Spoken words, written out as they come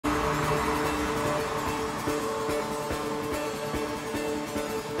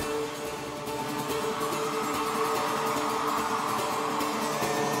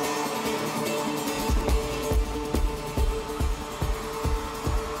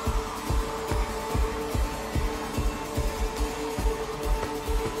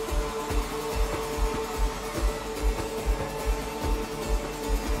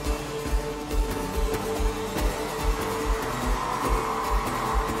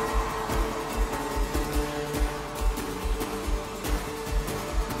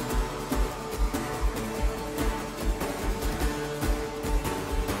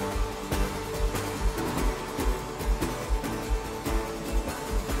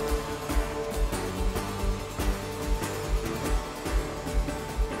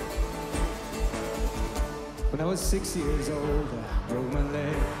I was 6 years old, I broke my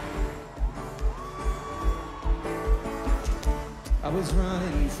leg. I was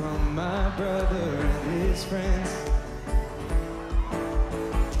running from my brother and his friends.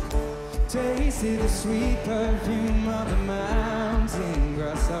 Tasted the sweet perfume of the mountain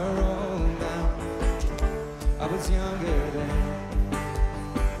grass I rolled down. I was younger then.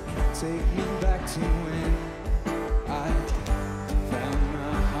 Take me back to when I found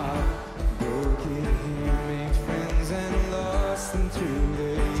my heart, broke it here, made friends and lost them through the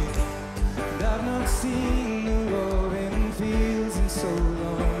years. And I've not seen the rolling fields in so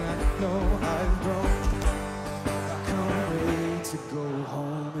long. I know I've grown. I can't wait to go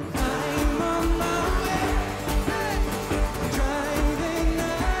home. And I'm on my way, driving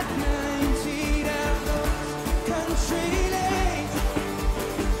at 90 down those country lanes,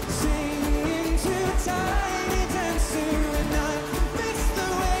 singing to Tiny Dancer, and I miss the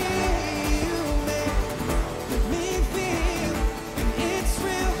way you make me feel. And it's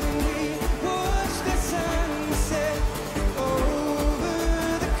real when we watch the sunset over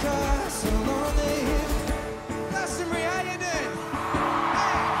the castle on the hill. Glastonbury, how you doing?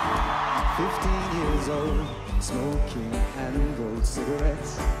 Hey! 15 years old, smoking hand-rolled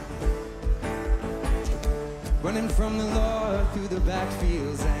cigarettes, running from the law through the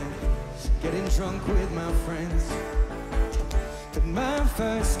backfields and getting drunk with my friends. But my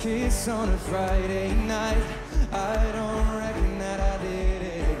first kiss on a Friday night, I don't reckon that I did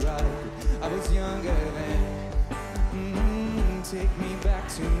it right. I was younger then. Take me back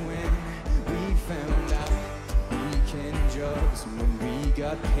to when we found out weekend jobs. When we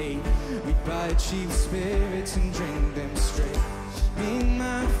got paid, we'd buy cheap spirits and drink them straight. Me and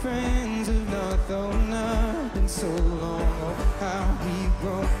my friends have not thrown up in so long. Oh, how we've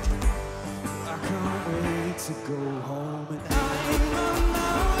grown. I can't wait to go home. And I'm on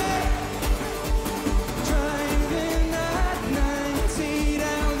my way, driving at 90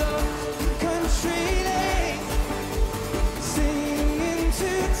 down those country lanes, singing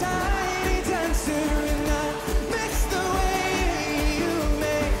to Tiny Dancer, and I miss the way you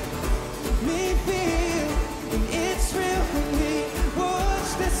make me feel. And it's real when we watch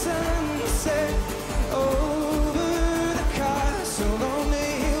the sunset over the castle on the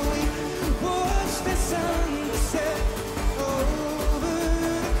hill. We watch the sunset over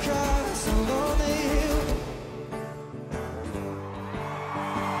the castle on the hill.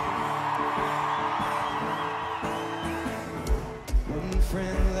 One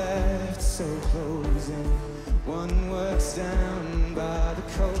friend left so close, and one works down by the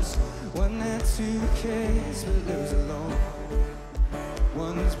coast. One had 2 kids but lives alone.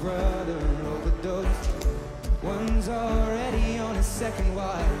 One's brother overdosed. One's already on his second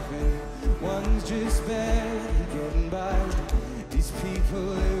wife, and one's just barely getting by. These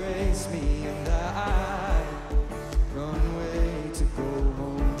people erase me, and I run away to go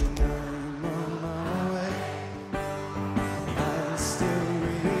home. And I'm on my way. I still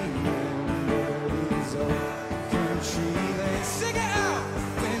remember these old country lanes. Sing it out!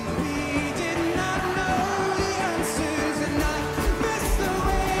 When we did not know the answers, and I miss the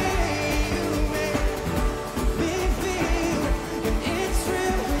way you make me feel. And it's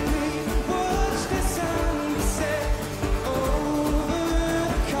real when we watch the sunset over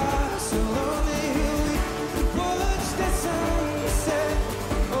the castle on the hill. We watch the sunset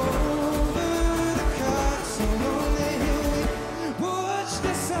over the castle on the hill. We watch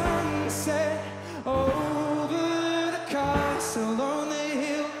the sunset over the castle on the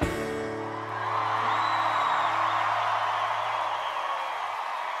hill.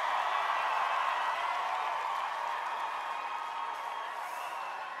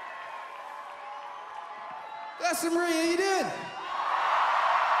 Glastonbury, how you doing?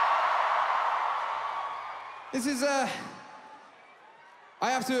 This is, I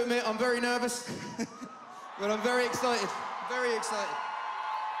have to admit, I'm very nervous, but I'm very excited, very excited.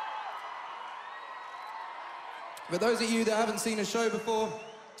 For those of you that haven't seen a show before,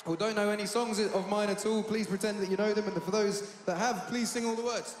 or don't know any songs of mine at all, please pretend that you know them, and for those that have, please sing all the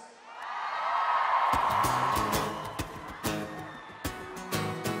words.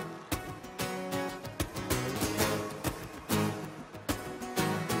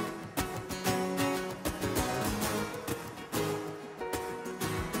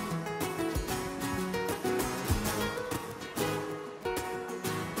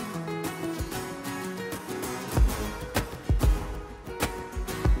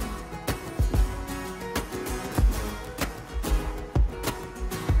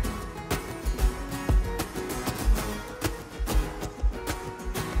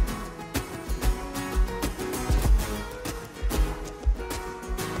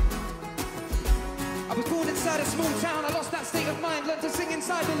 small town, I lost that state of mind. Learned to sing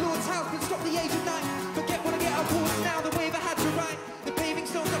inside the Lord's house, but stopped the age of 9. Forget when I get awards now, the wave I had to ride. The paving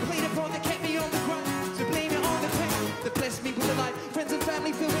stones I played upon that kept me on the grind. So blame it on the pain that blessed me with a life. Friends and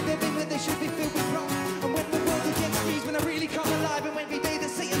family filled with everything that they should be filled with pride. And when the world's against me is when I really come alive. And every day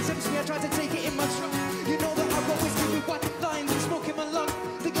that Satan tempts me, I try to take it in my stride. You know that I've got whiskey with white lines and smoke in my lungs.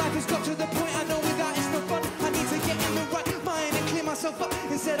 Think life has got to the point I know without it's no fun. I need to get in the right mind and clear myself up.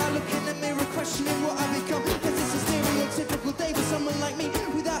 Instead I look in the mirror questioning what I become. Cause it's a stereotypical day for someone like me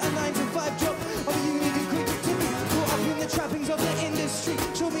without a 9-to-5 job. Are you even quick to be caught up in the trappings of the industry?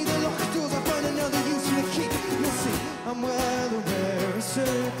 Show me the locked doors, I find another use for the key. You'll see, I'm well aware of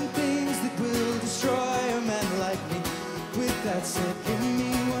certain things that will destroy a man like me. With that said, give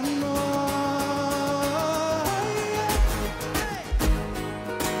me one more.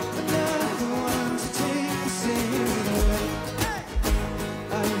 Another one to take the same away.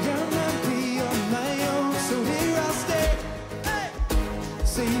 I am happy on my own, so here I'll stay.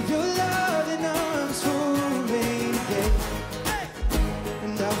 Save your love in arms for a rainy day.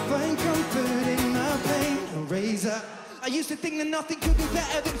 And I'll find comfort in my pain. A razor. I used to think that nothing could be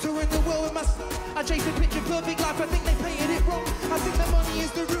better than touring the world with my son. I chased a picture perfect life, I think they painted it wrong. I think that money is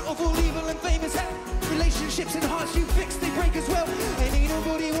the root of all evil and famous hell. Relationships and hearts you fix, they break as well. And ain't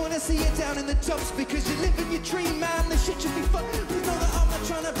nobody wanna see you down in the dumps, because you're living your dream, man, the shit should be fun. Please know that I'm not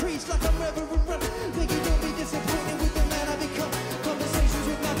trying to preach like I'm Reverend Run. Think you don't be disappointed with the man I become. Conversations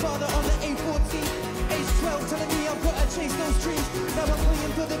with my father on the A14. Age 12 telling me I've gotta chase those dreams. Now I'm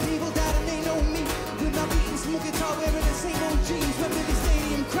playing for the people that and they know me. With my beating small guitar wearing the same old jeans. Remember the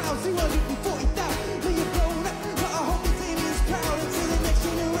stadium crowds, 240,000. Now you're blown up, but I hope the Damien's proud. Until the next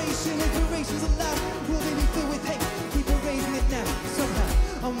generation, inspirations allowed. Will they be filled with hate? Keep erasing it now, somehow.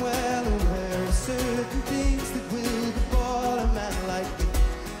 I'm well aware of certain things that will befall a man like me.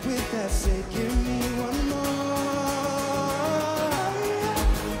 With that said, give me one more.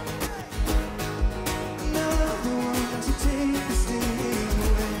 Another one to take the sting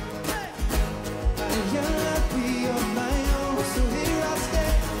away. I am happy on my own, so here I'll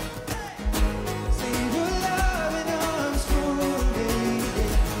stay. Save your love in arms for a rainy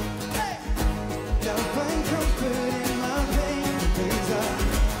day. I'll find comfort in my pain, razor.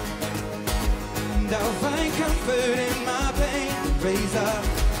 And I'll find comfort in my pain, razor.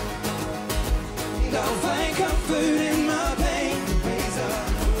 And I'll find comfort in my pain, razor.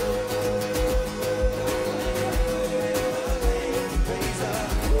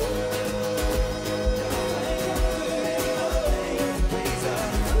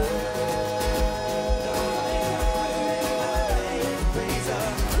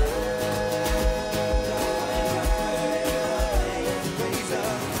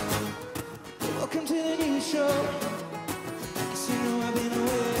 Welcome to the new show. Cause you know I've been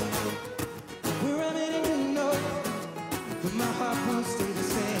away. Where I'm in, who knows? But my heart won't stay the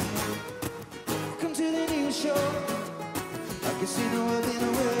same. Welcome to the new show. I guess you know I've been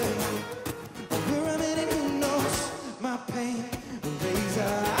away. Where I'm in, who knows? My pain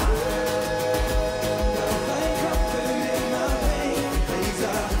razor.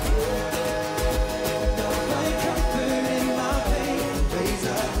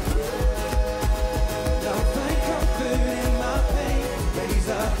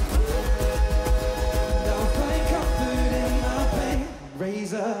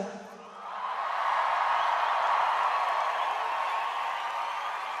 Razor.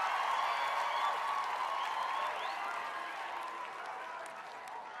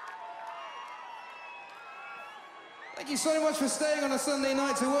 Thank you so much for staying on a Sunday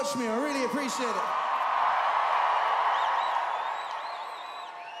night to watch me. I really appreciate it.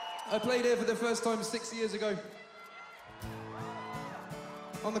 I played here for the first time 6 years ago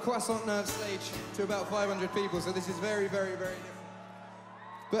on the Croissant Nerve stage to about 500 people, so this is very, very, very different.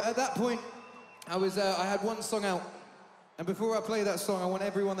 But at that point, I had one song out, and before I play that song, I want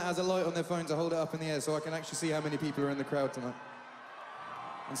everyone that has a light on their phone to hold it up in the air so I can actually see how many people are in the crowd tonight.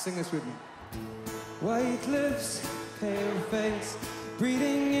 And sing this with me. White lips, pale face,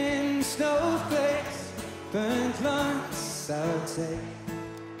 breathing in snowflakes, burnt lungs, sour taste.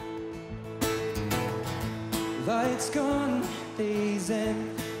 Lights gone, days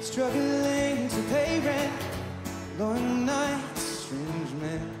end, struggling to pay rent, long nights, strange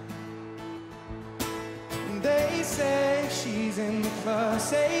men. They say she's in the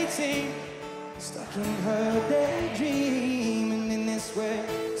class 18, stuck in her daydream, and in this way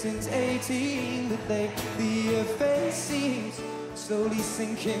since 18. But lately her face seems slowly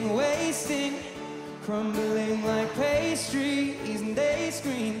sinking, wasting, crumbling like pastries, and they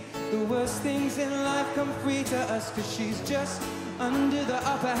scream the worst things in life come free to us, 'cause she's just under the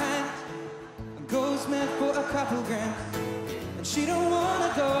upper hand. Goes mad for a couple grams, and she don't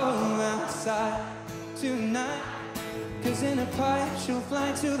wanna go outside tonight, 'cause in a pipe she'll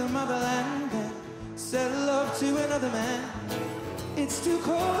fly to the motherland and settle love to another man. It's too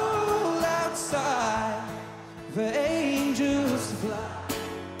cold outside for angels to fly,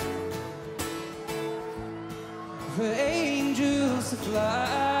 for angels to fly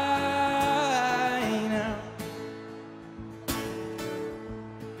now.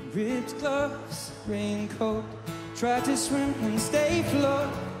 Ripped gloves, raincoat, tried to swim and stay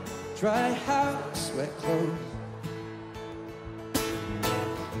afloat, dry house, wet clothes.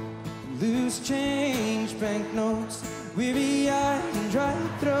 Loose change, banknotes, weary-eyed and dry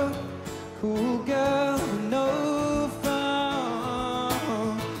throat, cool girl with no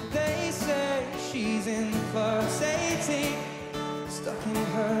phone. They say she's in class 18, stuck in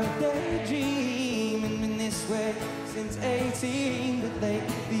her daydream, and been this way since 18. But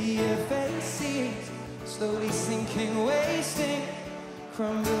lately her face seems slowly sinking, wasting,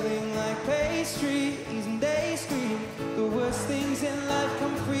 crumbling like pastries, and they scream the worst things in life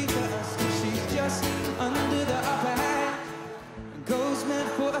come free to us, and she's just under the upper hand, goes mad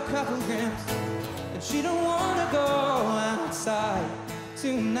for a couple grams, and she don't wanna go outside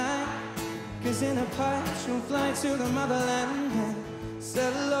tonight, 'cause in a pipe she'll fly to the motherland and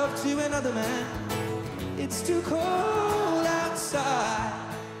settle love to another man. It's too cold outside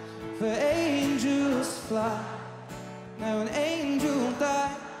for angels to fly. Now an angel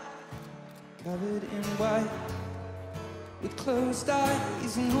died, covered in white, with closed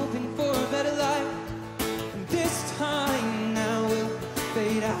eyes and hoping for a better life. And this time now we'll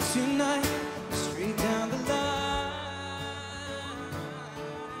fade out tonight, straight down the line,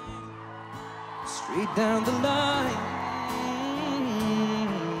 straight down the line.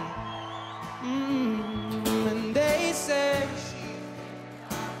 And they say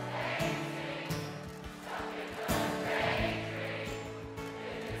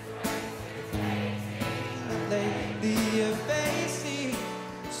the facing,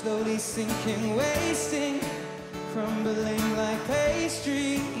 slowly sinking, wasting, crumbling like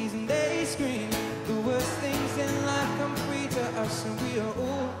pastries, and they scream the worst things in life come free to us, and we are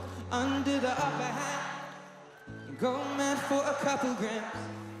all under the upper hand, go mad for a couple grams,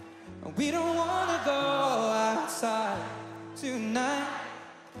 and we don't wanna go outside tonight,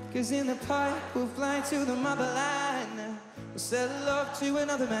 'cause in the pipe we'll fly to the motherland, we'll settle love to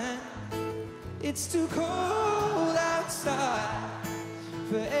another man. It's too cold outside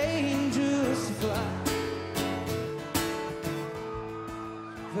for angels to fly,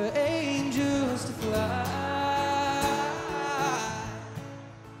 for angels to fly,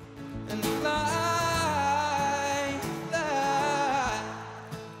 and fly, fly,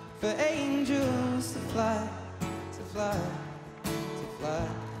 for angels to fly, to fly, to fly,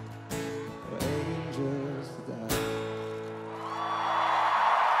 for angels to die.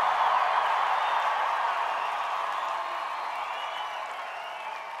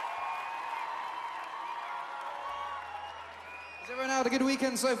 Has everyone had a good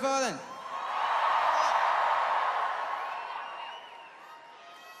weekend so far then?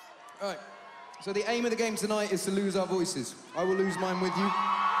 Alright, so the aim of the game tonight is to lose our voices. I will lose mine with you.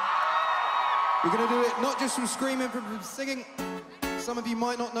 We're going to do it not just from screaming, from singing. Some of you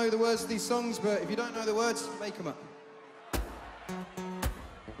might not know the words to these songs, but if you don't know the words, make them up.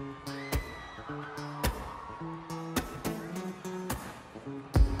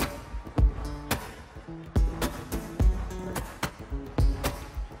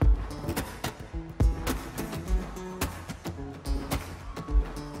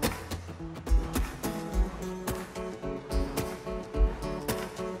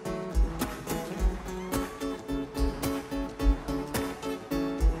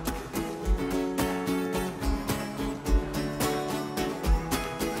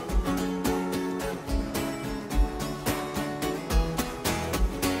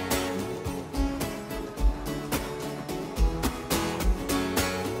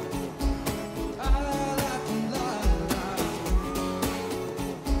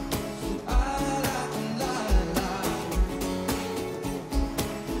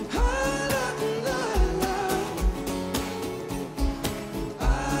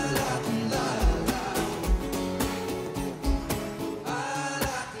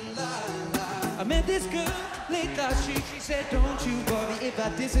 I met this girl late last year. She said, don't you worry if I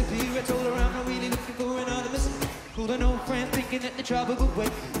disappear. I told her I'm not really looking for another miss. Called an old friend thinking that the trouble would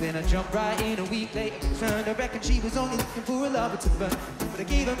wait. Then I jumped right in a week later. Turned to reckon she was only looking for a lover to burn. But I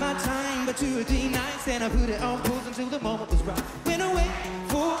gave her my time, but 2 or 3 nights. Then I put it on pause until the moment was right. Went away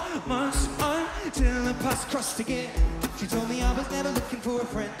for months until the paths crossed again. She told me I was never looking for a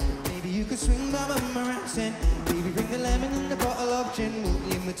friend. Maybe you could swing by my around 10. Baby, bring the lemon and a bottle of gin. We'll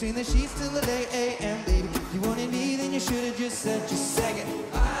be in between the sheets till the late AM. Baby, if you wanted me, then you should have just said, just sing it.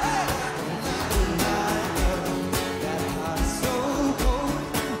 That heart so cold,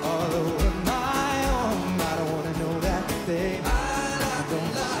 all over my arm. I don't wanna know that, babe. I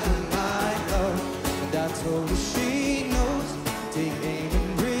don't like my love. And I told her she knows. Take aim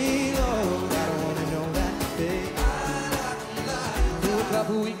and reload. I don't wanna know that, babe. For a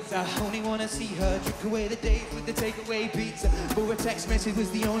couple weeks, I only wanna see her. Drink away the days with the takeaway pizza. For a text message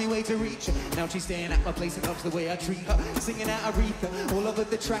was the only way to reach her. Now she's staying at my place and loves the way I treat her. Singing out Aretha, all over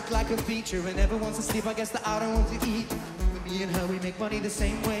the track like a feature. And never wants to sleep, I guess that I don't want to eat. With me and her, we make money the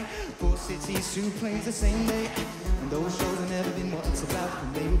same way. 4 cities, 2 planes the same day. And those shows have never been what it's about.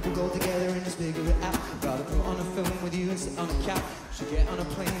 And maybe we'll go together and just figure it out. Rather put on a film with you and sit on a couch. Should get on a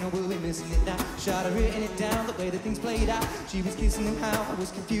plane or we'll be missing it now. Should have written it down the way that things played out. She was kissing him how I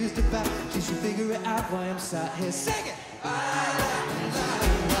was confused about. She should figure it out why I'm sat here singing.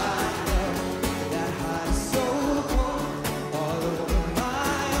 That heart is so cold, all over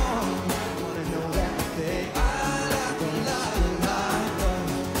my arm. I wanna know that, babe. I don't like my love.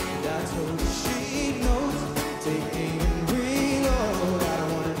 And I told her she knows. Take aim and reload. I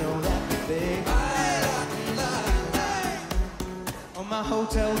don't wanna know that, babe. On my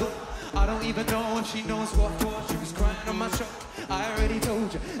hotel room, I don't even know if she knows what for. She was crying on my shoulder. I already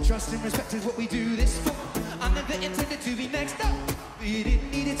told you, trust and respect is what we do this for. I never intended to be next up, but you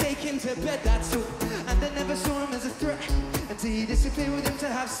didn't need to take him to bed, that's all. And I never saw him as a threat until you disappeared with him to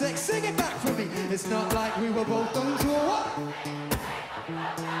have sex. Sing it back for me. It's not like we were both on tour.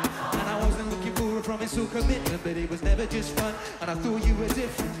 And I wasn't looking for a promise or commitment, but it was never just fun. And I thought you were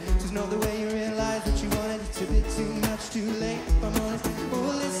different. Just not the way you realized what you wanted. It's a bit too much, too late, if I'm honest.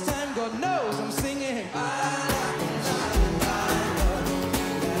 All this time, God knows I'm singing.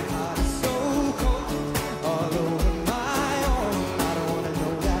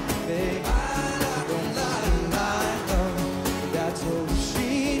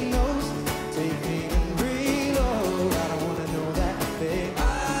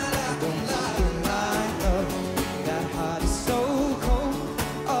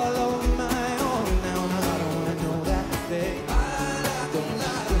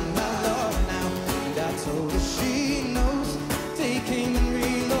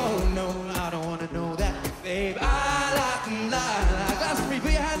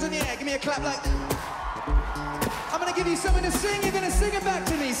 Clap like I'm gonna give you something to sing. You're gonna sing it back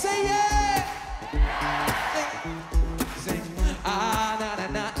to me. Say yeah. Sing. Ah na na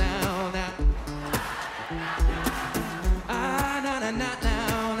na na na. Ah na na na na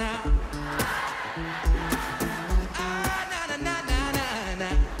na. Ah na na na na na na.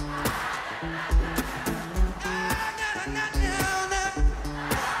 Ah na na na na na.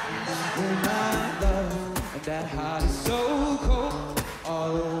 When my love and that heart is so cold,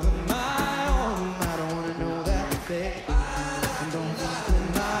 all over my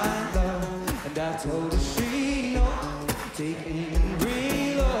I told her she knows. Take aim and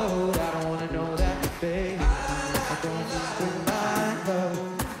reload. I don't wanna know that, babe. I don't with my love.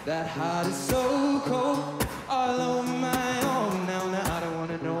 That heart is so cold, all over my own. Now, I don't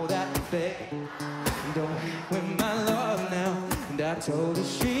wanna know that, babe. Don't with my love now. And I told her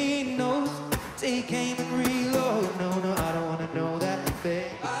she knows. Take aim and reload. No, I don't wanna know that, babe.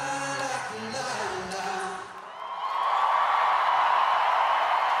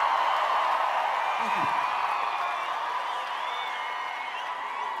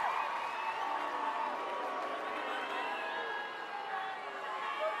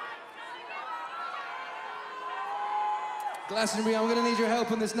 Glastonbury, I'm gonna need your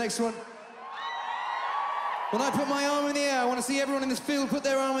help on this next one. When I put my arm in the air, I want to see everyone in this field put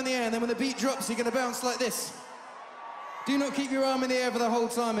their arm in the air, and then when the beat drops, you're gonna bounce like this. Do not keep your arm in the air for the whole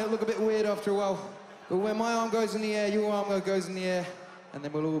time. It'll look a bit weird after a while. But when my arm goes in the air, your arm goes in the air, and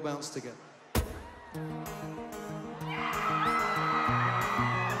then we'll all bounce together.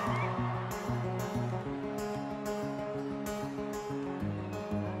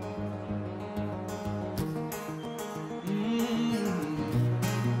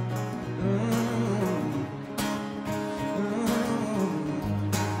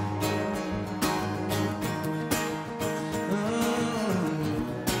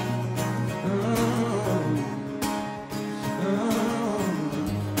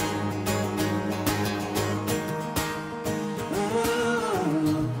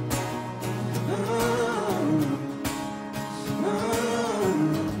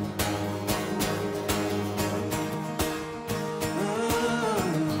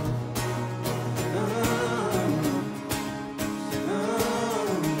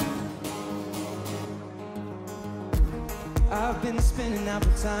 been spinning out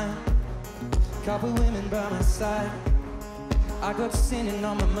the time, couple women by my side. I got sinning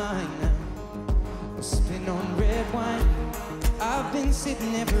on my mind now, I'm sipping on red wine. I've been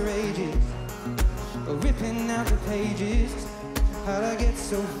sitting there for ages, ripping out the pages. How'd I get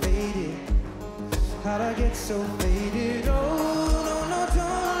so faded? How'd I get so faded? Oh, no, no,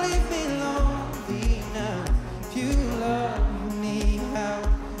 don't leave me lonely now. If you love me, how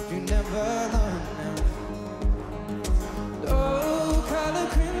you never learn now? Oh, color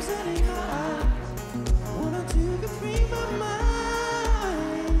crimson in my eyes, wanted to get free my mind.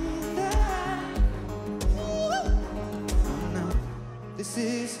 Oh, no, this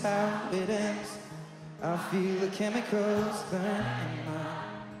is how it ends. I feel the chemicals burn in my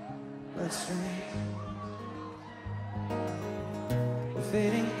bloodstream. We're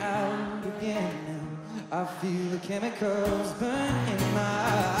fading out again now. I feel the chemicals burn in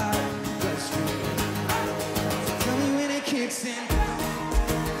my bloodstream. So tell me when it kicks in.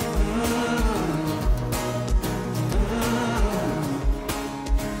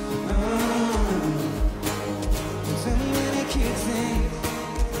 Tell me when it kicks in.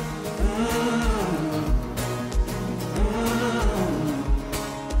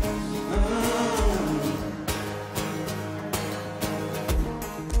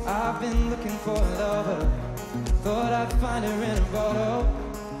 I've been looking for a lover, thought I'd find her in a bottle.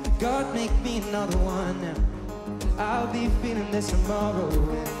 God, make me another one now. I'll be feeling this tomorrow.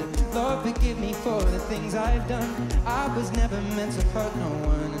 And Lord, forgive me for the things I've done. I was never meant to hurt no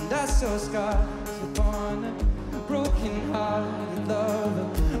one, and I saw scars upon a broken-hearted lover.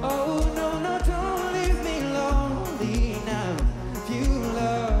 Oh, no, no, don't leave me lonely now. If you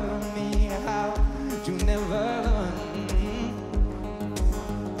love me, how you never learn.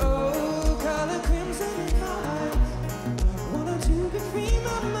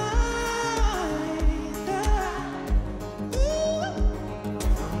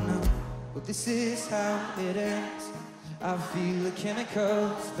 This is how it ends. I feel the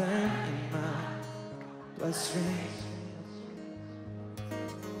chemicals burn in my bloodstream.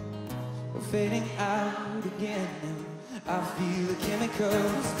 We're fading out again now. I feel the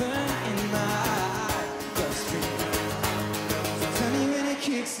chemicals burn in my bloodstream. So tell me when it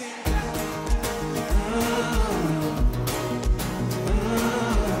kicks in.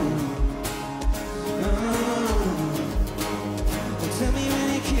 Tell me when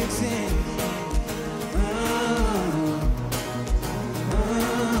it kicks in.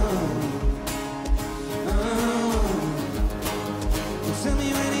 Tell me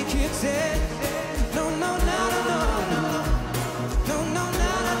when it kicks in. No, no, no, no, no, no, no, no, no,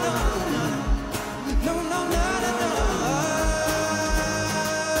 no, no, no, no, no, no.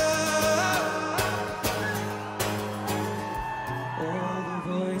 All the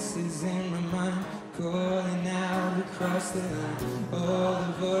voices in my mind calling out across the line. All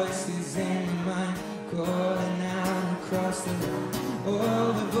the voices in my mind calling out across the line. All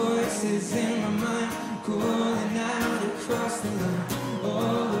the voices in my mind calling out across the line.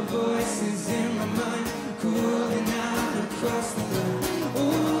 All the voices in my mind calling out across the line.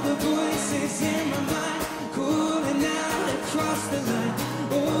 All the voices in my mind calling out across the line.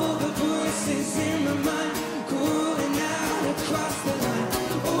 All the voices in my mind calling out across the line.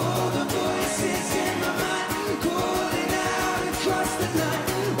 All the voices in my mind calling out across the line.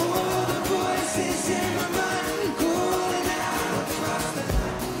 All the voices in my mind calling out across the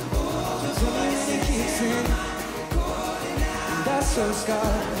line. All the voices in my mind. That's so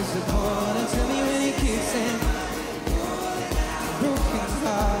scarred as a corner. Tell me when it kicks in. Broken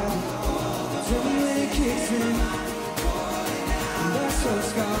heart. Tell me when it kicks in. That's so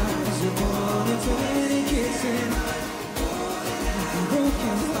scarred as a corner. Tell me when it kicks in.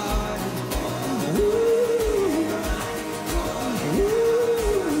 Broken heart. Ooh.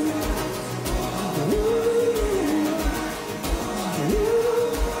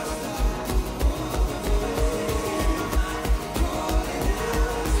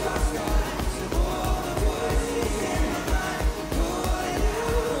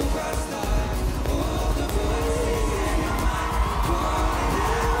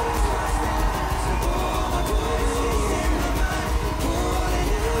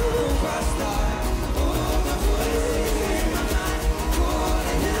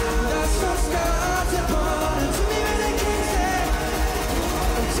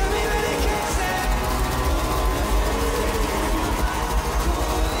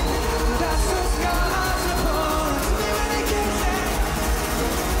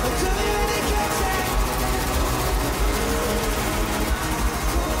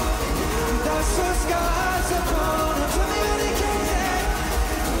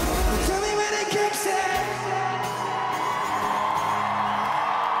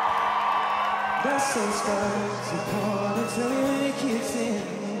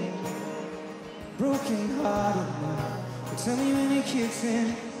 broken hearted now. But tell me when it kicks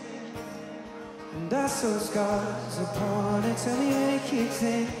in, and I sew scars upon it. Tell me when it kicks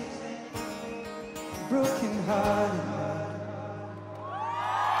in, broken hearted now.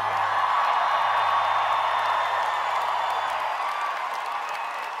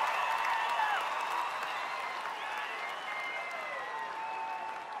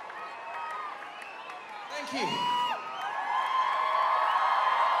 Thank you.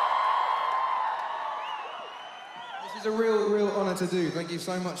 This is a real honour to do. Thank you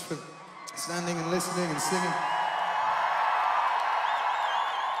so much for standing and listening and singing.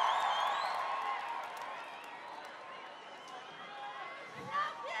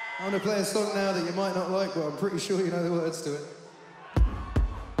 I'm going to play a song now that you might not like, but I'm pretty sure you know the words to it.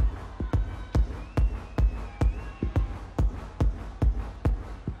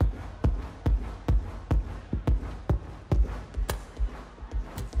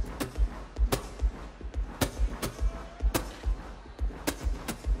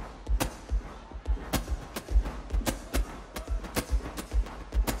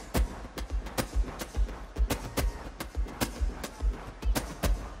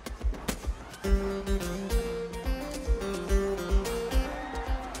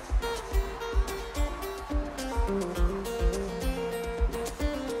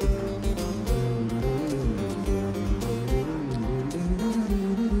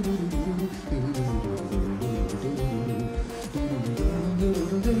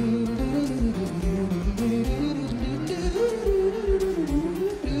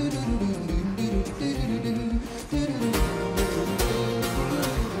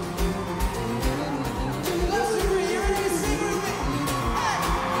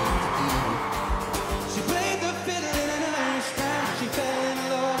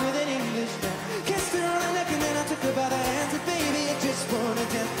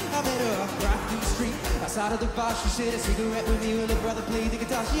 Outside of the bar, she shared a cigarette with me while her brother played the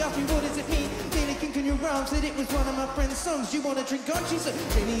guitar. She asked me, what does it mean? Nearly kink in your arms, said it was one of my friend's songs. You want to drink on? She said,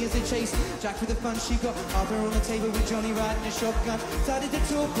 Jenny is a chase, Jack for the fun. She got Arthur on the table with Johnny riding a shotgun. Started to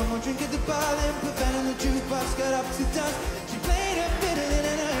talk, come on, drink at the bar, then put Ben on the jukebox, got up to dance. She played a fiddle in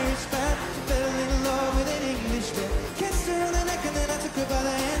an Irish band, fell in love with an English man. Kissed her on the neck and then I took her by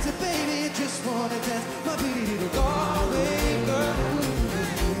the hands, and baby, I just wanna dance. My pretty little Galway girl.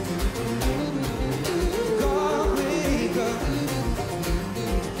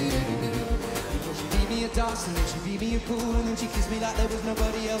 And then she beat me a pool, and then she kissed me like there was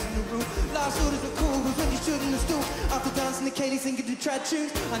nobody else in the room. Last orders were cool, was when you stood in the stool. After dancing the Katie singing to trad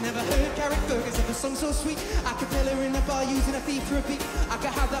tunes. I never heard Garrett Fergus have a song so sweet. A cappella in the bar using her feet for a beat. I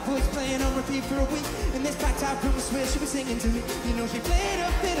could have that voice playing on repeat for a week. In this packed out room, I swear she was singing to me. You know she played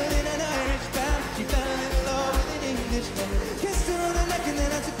a fiddle in an Irish band. She fell in love with an English man. Kissed her on the neck and then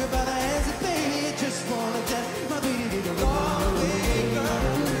I took her by the hands, and baby, I just wanna dance. My baby did a Galway girl.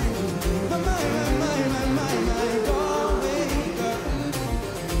 My Galway girl.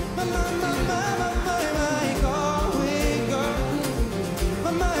 My Galway girl.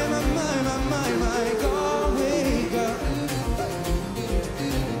 My Galway girl.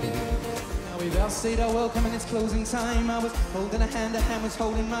 Now we've all said our welcome and it's closing time. I was holding a hand was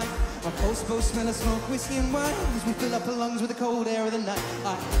holding mine. My pulse both smell of smoke, whiskey and wine as we fill up her lungs with the cold air of the night.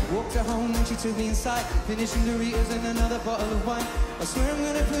 I walked her home and she took me inside, finishing Doritos and another bottle of wine. I swear I'm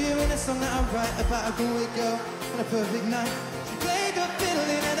gonna put you in a song that I write about a Galway girl on a perfect night. She played the fiddle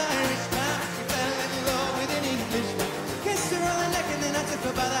in an Irish band. She fell in love with an Englishman. Kissed her on the neck and then I took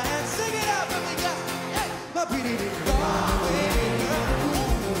her by the hand. Sing it out, but we got, hey, my pretty little Galway girl.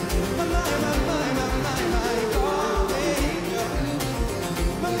 My Galway girl.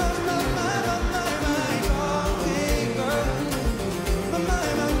 My Galway girl. My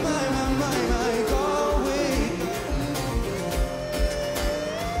Galway girl.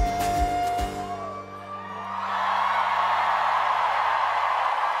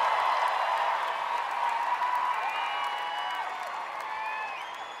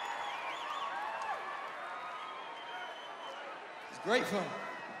 Great fun.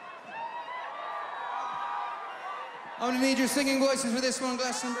 I'm going to need your singing voices for this one,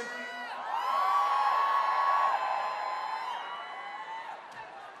 Glastonbury.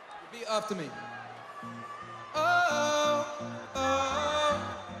 Repeat after me. Oh, oh,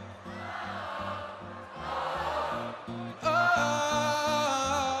 oh,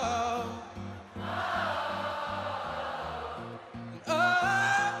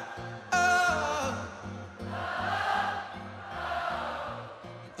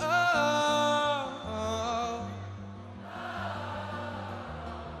 oh,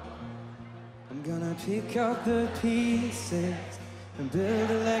 I'm gonna pick up the pieces and build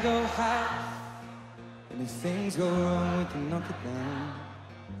a Lego house if things go wrong, we can knock it down.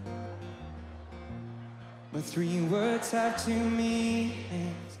 My 3 words have 2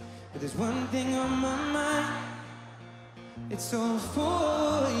 meanings, but there's one thing on my mind. It's all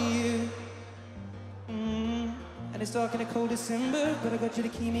for you. And it's dark in a cold December, but I got you to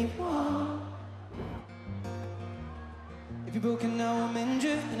keep me warm. If you're broken, I will mend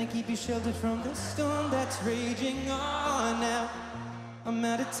you, and I keep you sheltered from the storm that's raging on now. I'm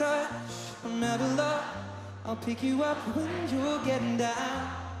out of touch, I'm out of love. I'll pick you up when you're getting down.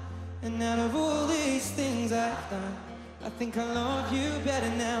 And out of all these things I've done, I think I love you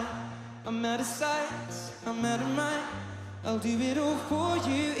better now. I'm out of sight, I'm out of mind. I'll do it all for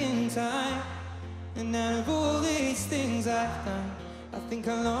you in time. And out of all these things I've done, I think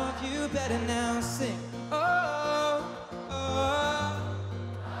I love you better now. Sing, oh, oh,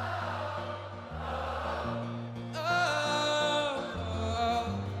 oh,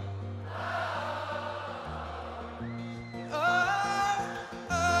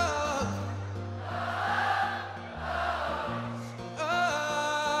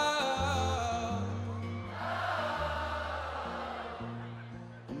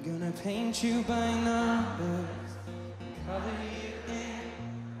 paint you by numbers, color you in.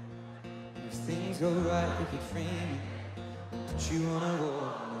 If things go right, we could frame it, put you on a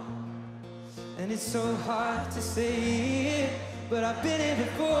wall. And it's so hard to say it, but I've been here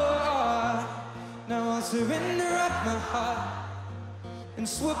before. Now I'll surrender up my heart and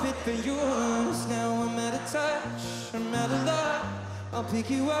swap it for yours. Now I'm out of touch, I'm out of love. I'll pick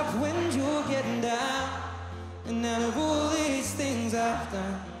you up when you're getting down. And out of all these things I've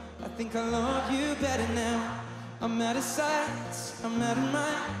done, I think I love you better now. I'm out of sight, I'm out of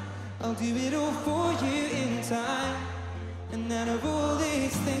mind. I'll do it all for you in time. And out of all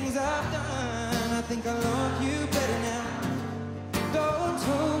these things I've done, I think I love you better now. Don't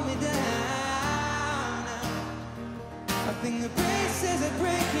hold me down now. I think the braces are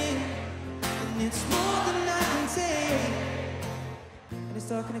breaking, and it's more than I can take. And it's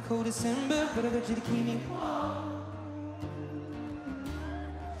dark in a cold December, but I got you to keep me warm.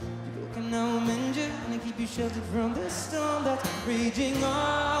 Now I'll mend you, and I keep you sheltered from the storm that's raging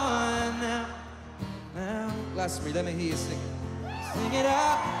on now. Now, Glastonbury, let me hear you sing it. Sing it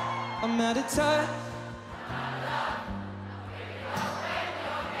out. I'm out of touch.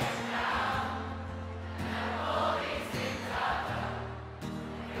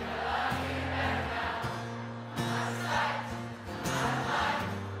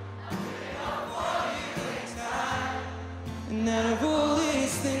 And out of all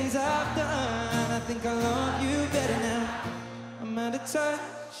these things I've done, I think I love you better now. I'm out of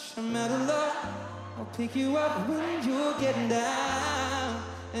touch, I'm out of love. I'll pick you up when you're getting down.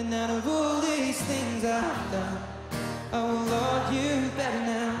 And out of all these things I've done, I will love you better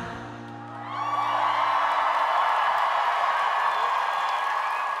now.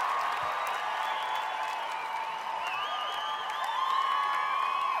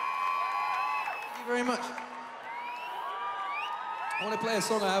 Thank you very much. I want to play a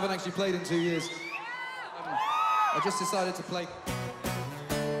song I haven't actually played in 2 years. I just decided to play.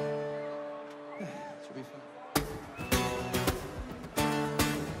 Should be fun.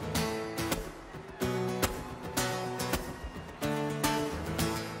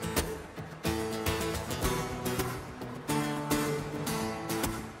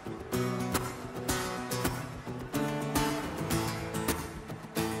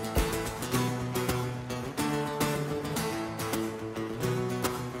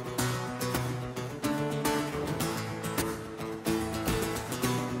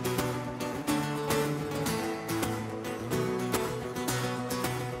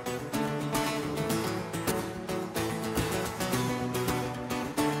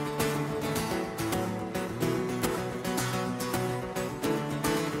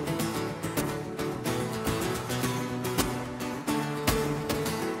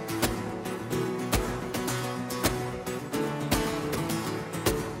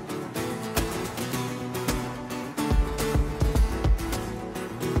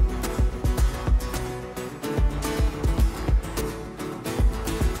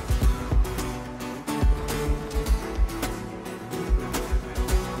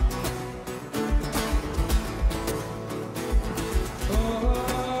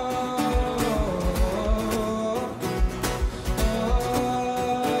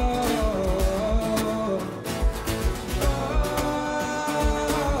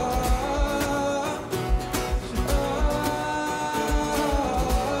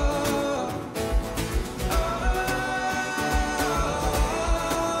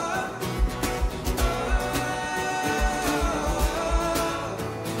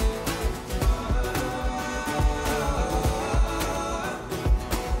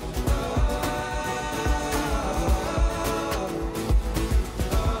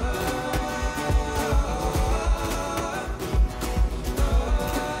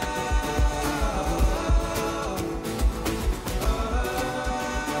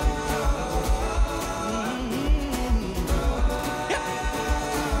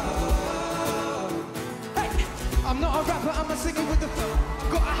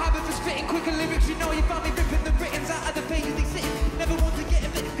 how you found me ripping the writtens out of the pages they sit in. Never want to get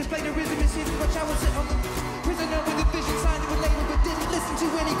a bit, cause plagiarism is sin. Watch I was sit on the prisoner with a vision, signed with a label, but didn't listen to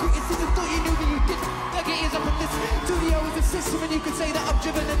any criticism. Thought you knew me, you didn't. Plug your ears up and listen. Studio is a system, and you can say that I'm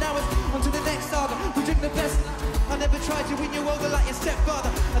driven, and now it's on to the next saga. We drink the best. I never tried to win you over like your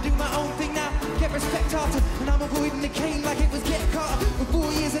stepfather. I do my own thing now, get respect after, and I'm avoiding the cane like it was Get Carter. For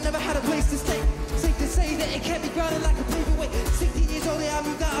 4 years I never had a place to stay. Safe to say that it kept me grounded like a paperweight. 16 years old, yeah, I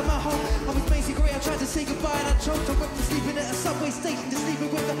moved out of my home. I was basically great, I tried to say goodbye and I choked. I went from sleeping at a subway station to sleeping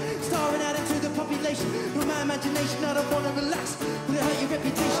with the starring out into the population. From my imagination, I don't wanna relax. Will it hurt your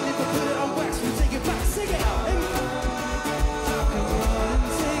reputation if I put it on wax? We'll take it back, sing it out. Come on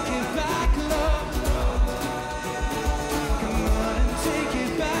and take it back, love. Come on and take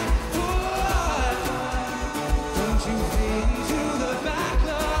it back, boy. Don't you fit into the back,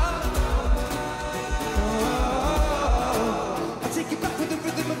 love. Oh, I take it back with the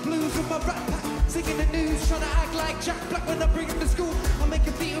rhythm and blues with my rap pack. Singing the news, trying to act like Jack Black when I bring him to school. I make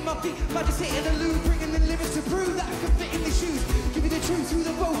a beat with my feet by just hitting the loo, bringing the lyrics to prove that I can fit in the shoes. Give me the truth through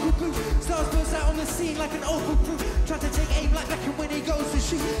the vocal booth. Stars burst out on the scene like an awful proof. Try to take aim like Beckham when he goes to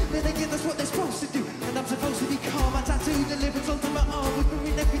shoot. Then again, that's what they're supposed to do. And I'm supposed to be calm. I tattooed the lyrics onto my arm,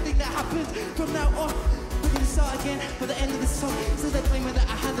 whispering everything that happened from now on. We're gonna start again by the end of the song. So they're claiming that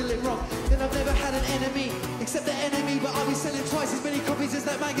I handle it wrong. Then I've never had an enemy, except the enemy. But I'll be selling twice as many copies as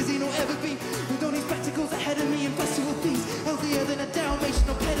that magazine will ever be. With all these spectacles ahead of me and festival fees, healthier than a Dalmatian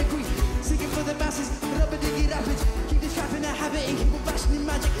or pedigree. Singing for the masses, but up and dig it happens. Keep this trap in a habit and keep on fashioning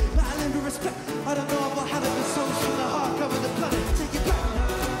magic. Battling for respect. I don't know if I'll have it, but songs from the heart cover the planet. Take it back,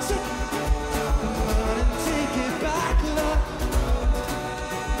 sing. Come on and take it back, love.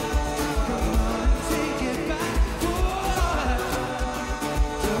 Come on and take it back, boy.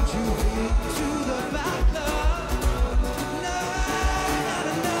 Don't you get to the back, love. No,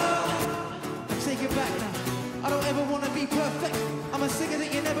 no, no. I take it back now. I don't ever want to be perfect. I'm a singer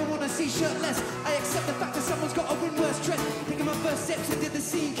that you never want to see shirtless. I accept the fact that someone's got to win worse dress. Taking my first steps into the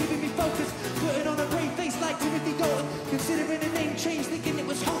scene, keeping me focused. Putting on a brave face like Timothy Dalton. Considering a name change, thinking it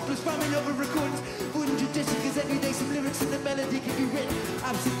was hopeless. Rhyming over recordings. Wouldn't judicial, cause every day some lyrics and the melody can be written.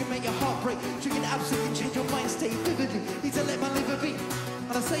 Absinthe can make your heart break. Drinking absinthe can change your mind state vividly. Need to let my liver beat.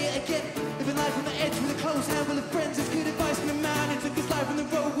 And I'll say it again. Living life on the edge with a close hand full of friends. It's good advice from a man who took his life on the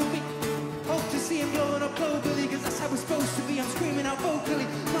road with me. Hope to see him blowing up globally, cause that's how it's supposed to be. I'm screaming out vocally.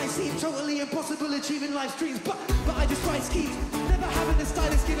 Might seem totally impossible achieving life's dreams, but I just write schemes. Never having a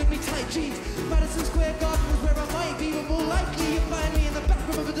stylist giving me tight jeans. Madison Square Garden was where I might be, but more likely you'll find me in the back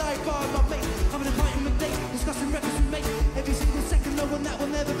room of a dive bar with my mates. Having a pint with date, discussing records we make. Every single second, no one that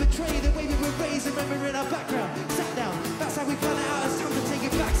will never betray the way we were raised, remembering our background. Sat down, that's how we plan it out. It's time to take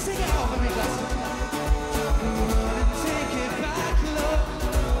it back. Sing it out for me, guys. Come on and take it back, love.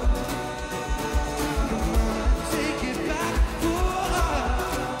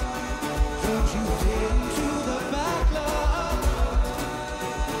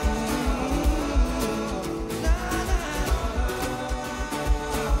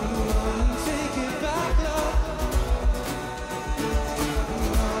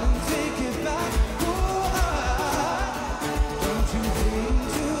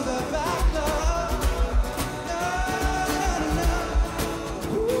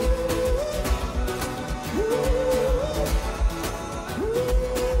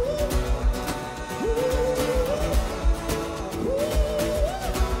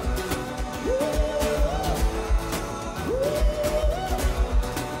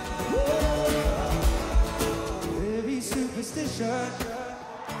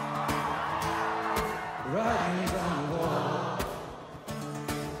 Writings on the wall,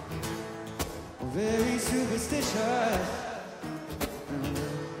 very superstitious.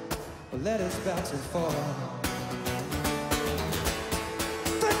 Letters about to fall.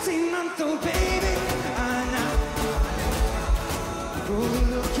 13-month-old baby, I know. Good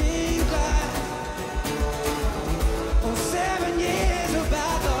looking glass. Oh, 7 years of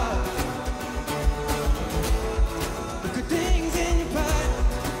bad luck. The good things in your pie.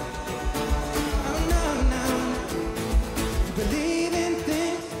 Oh, no, no. You believe in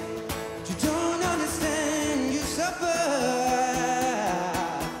things you don't understand. You suffer.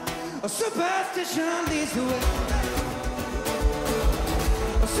 A superstition leads the way.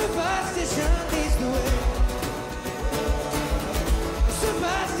 A superstition leads the way. A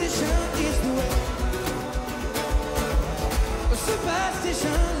superstition leads the way. A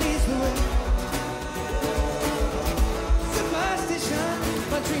superstition leads the way. Superstition.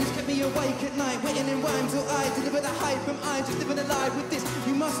 My dreams kept me awake at night, waiting in rhymes till I deliver the hype. Am I just living a lie with this?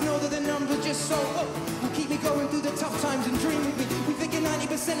 You must know that the numbers just so will keep me going through the tough times and dream with me. We figure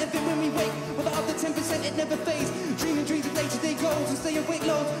 90% of it when we wake, but the other 10%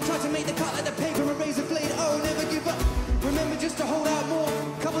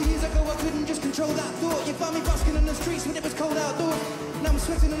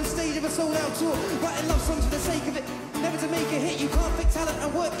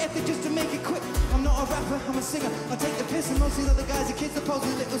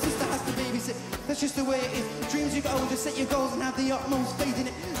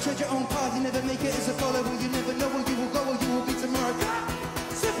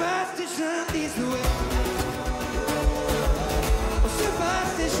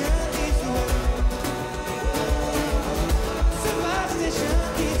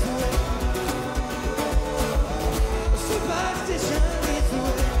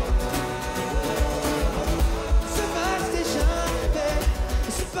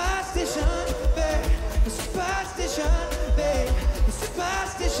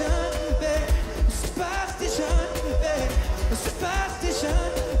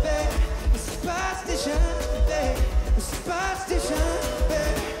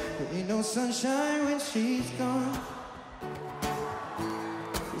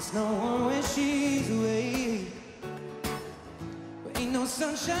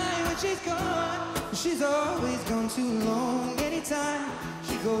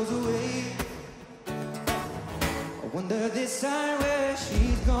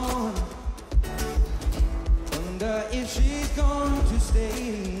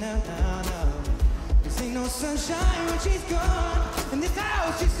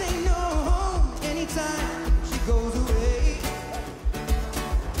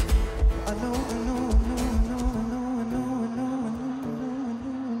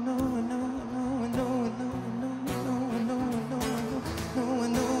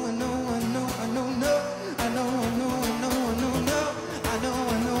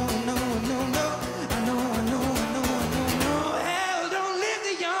 know, I know, I know, no. I know, I know, I know, I know, no. Hell, don't leave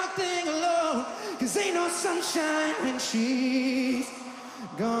the young thing alone, 'cause ain't no sunshine when she's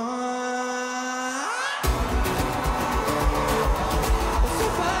gone.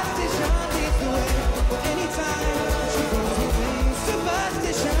 Superstition leads the way, but anytime she goes away.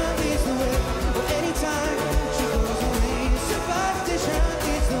 Superstition leads the way, but anytime she goes away. Superstition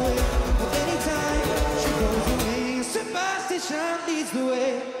leads the way, but anytime she goes away. Superstition leads the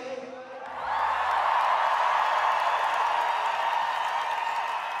way.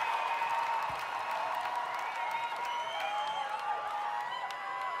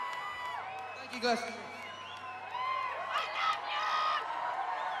 Thank you, Glastonbury.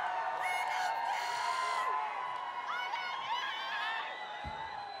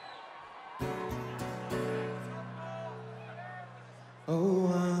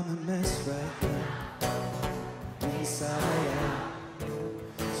 Oh, I'm a mess right now, inside out,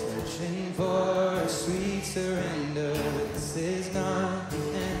 searching for a sweet surrender. This is not the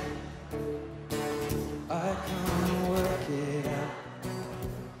end. I can't work it out.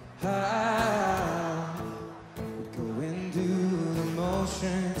 How? Going through the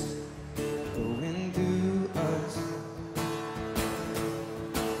motions, going through us.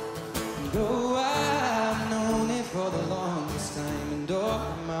 And oh, I've known it for the longest time, and all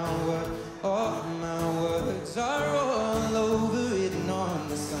of my words are all over, written on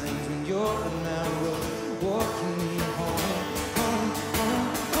the signs. When you're on my road, walking me home, home, home,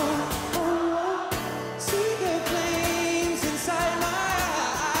 home, home. See the flames inside my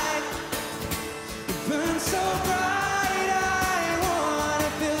eyes, it burns so bright. I wanna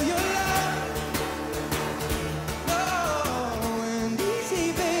feel your love. Oh, and easy,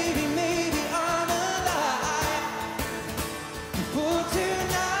 baby, maybe I'm alive. For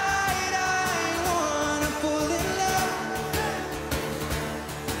tonight, I wanna fall in love.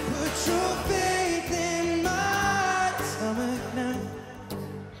 Put your faith in my stomach now.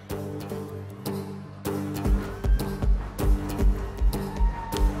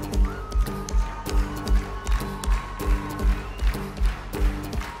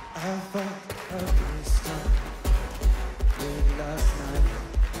 I fucked up this time, late last night,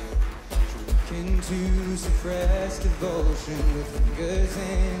 drinking to suppress devotion with fingers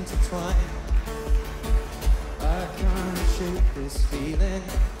intertwined. I can't shake this feeling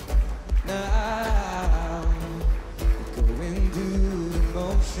now. Going through the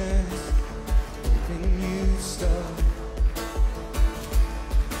motions, hoping you stop.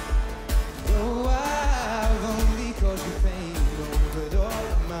 Though I've only caused you pain, but all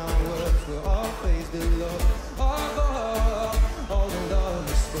of my words will always be love. All the love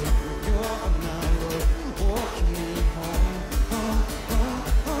is spoken. You're on my road, walking me home, home, home,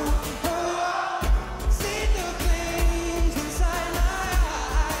 home, home. See the flames inside my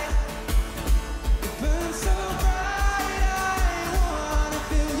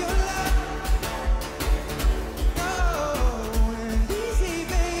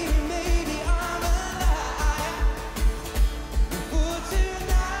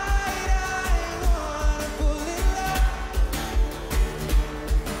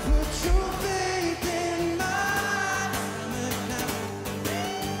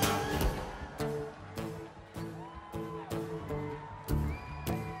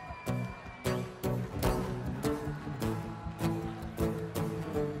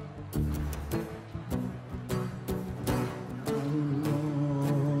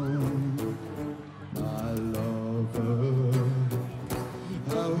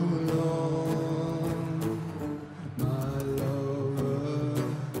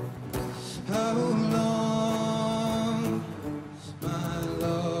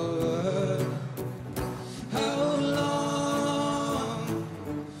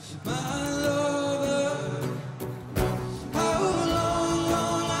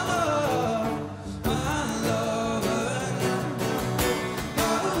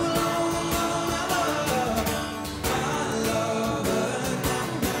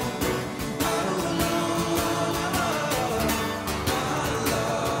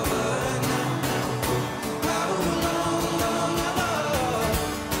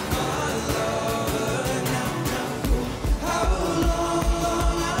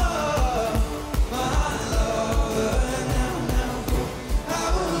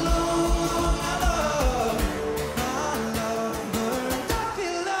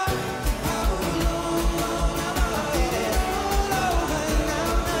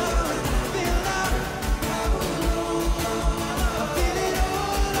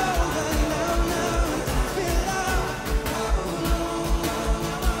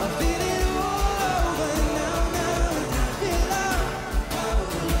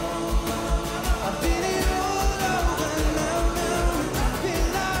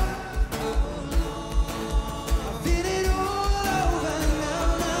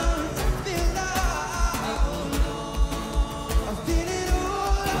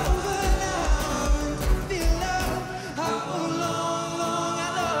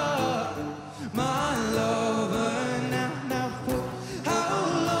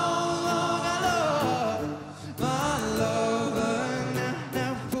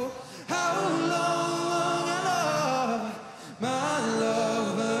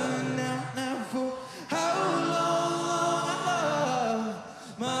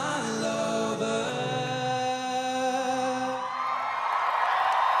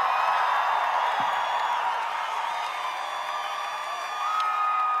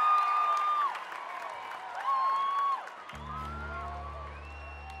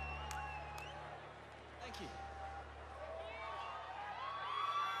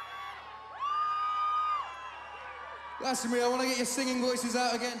Glastonbury, I want to get your singing voices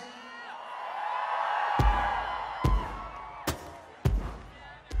out again.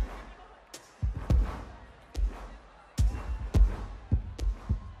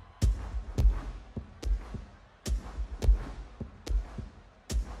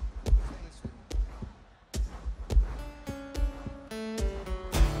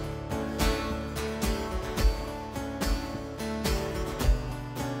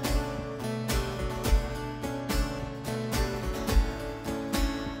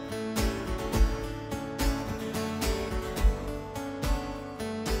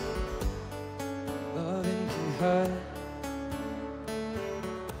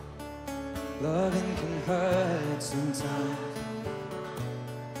 Loving can hurt sometimes,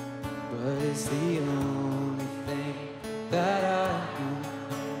 but it's the only thing that I know.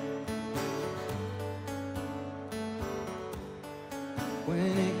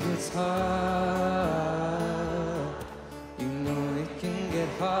 When it gets hard, you know it can get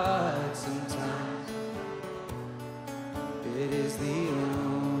hard sometimes. It is the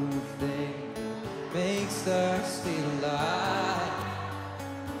only thing that makes us feel alive.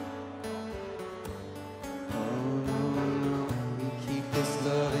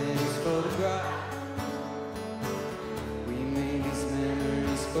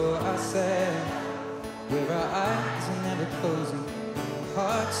 Where our eyes are never closing,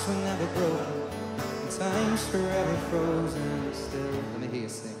 hearts were never broken, and time's forever frozen still. Let me hear you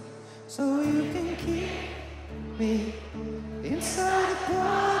sing. So you can keep me inside the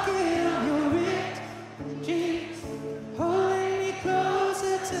pocket of your ripped jeans, holding me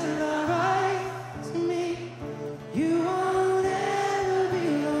closer till I rise to me. You won't ever be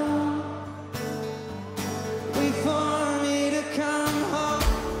alone. Wait for me to come home.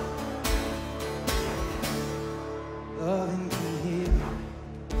 Loving can heal,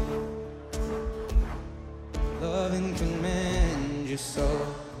 loving can mend your soul,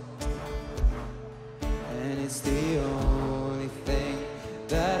 and it's the only thing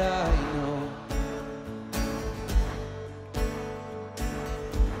that I know.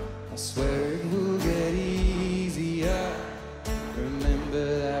 I swear it will get easier. Remember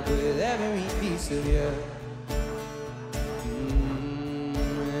that with every piece of you.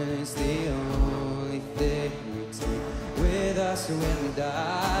 And it's the only thing with us when we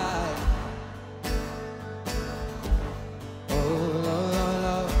die. Oh,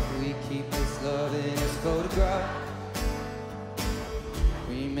 love, we keep this love in its photograph.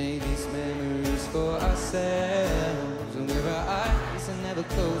 We made these memories for ourselves, and with our eyes are never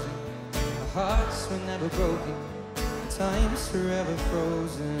closing, our hearts were never broken, and time's forever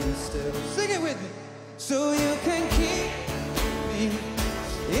frozen still. Sing it with me. So you can keep me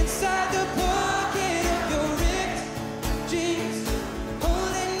inside the pocket of your ripped jeans,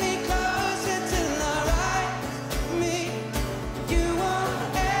 holding me closer till I rise me. You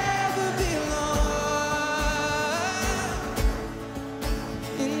won't ever be alone.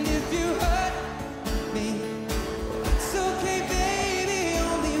 And if you hurt me, it's okay, baby.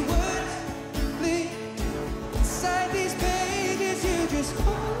 Only words bleed inside these pages. You just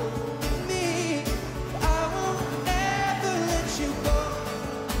hold me. I won't ever let you go.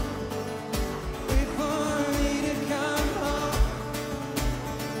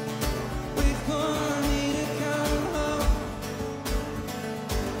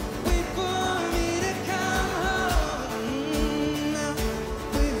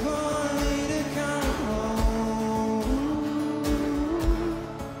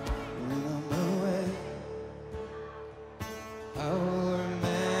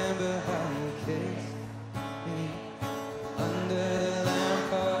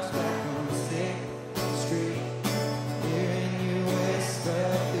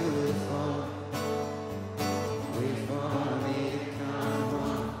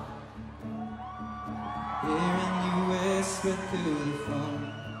 Through the phone,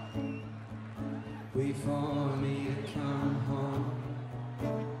 wait for me to come home.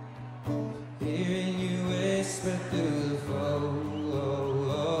 Hearing you whisper through the phone,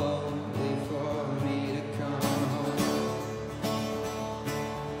 wait for me to come home.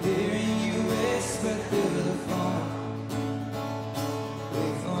 Hearing you whisper through the phone,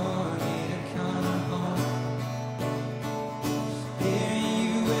 wait for me to come home. Hearing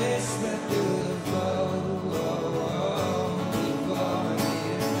you whisper through the phone.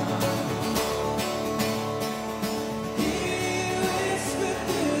 Here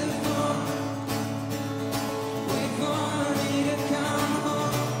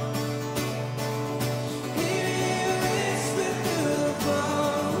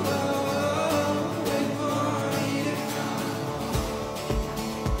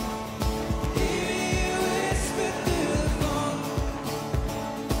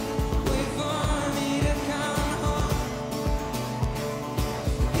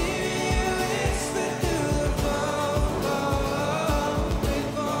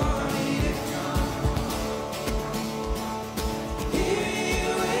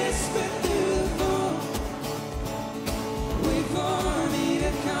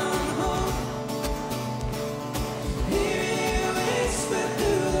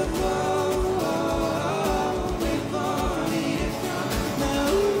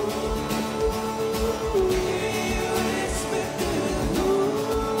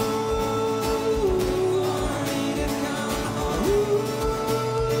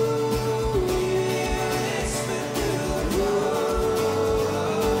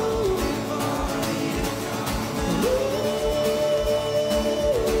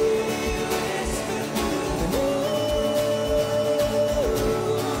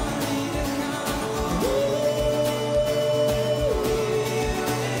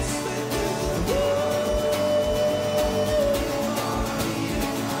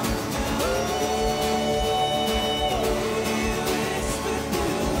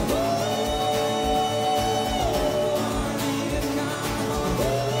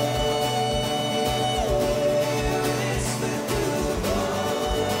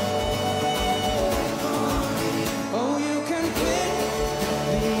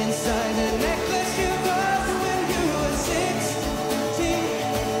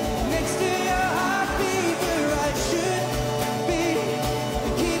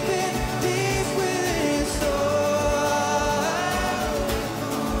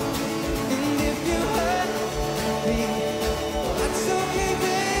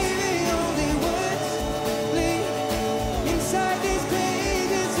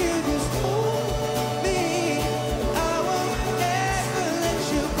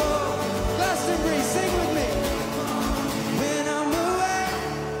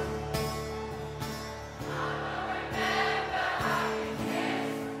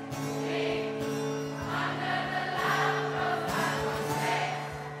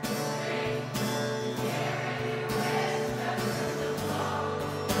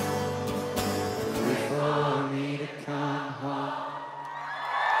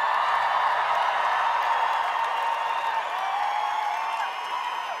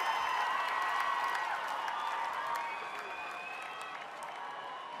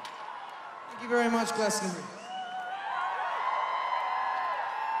Thank you very much, Glastonbury.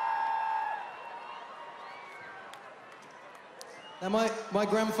 Now, my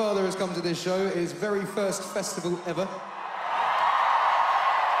grandfather has come to this show, his very first festival ever.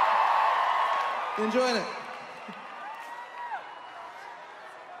 You enjoying it?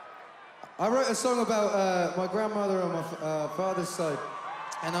 I wrote a song about my grandmother on my father's side,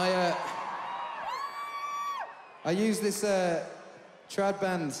 and I used this trad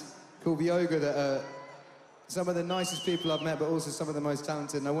band called The Ogre that are some of the nicest people I've met, but also some of the most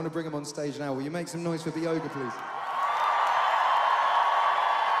talented, and I want to bring them on stage now. Will you make some noise for The Ogre, please?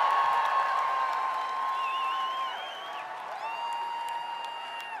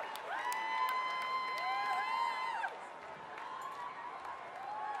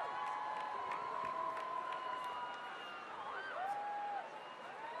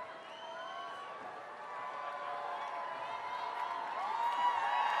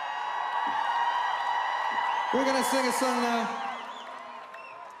 We're going to sing a song now.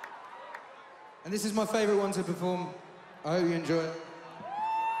 And this is my favourite one to perform. I hope you enjoy it.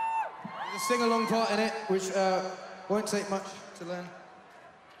 There's a sing-along part in it, which won't take much to learn.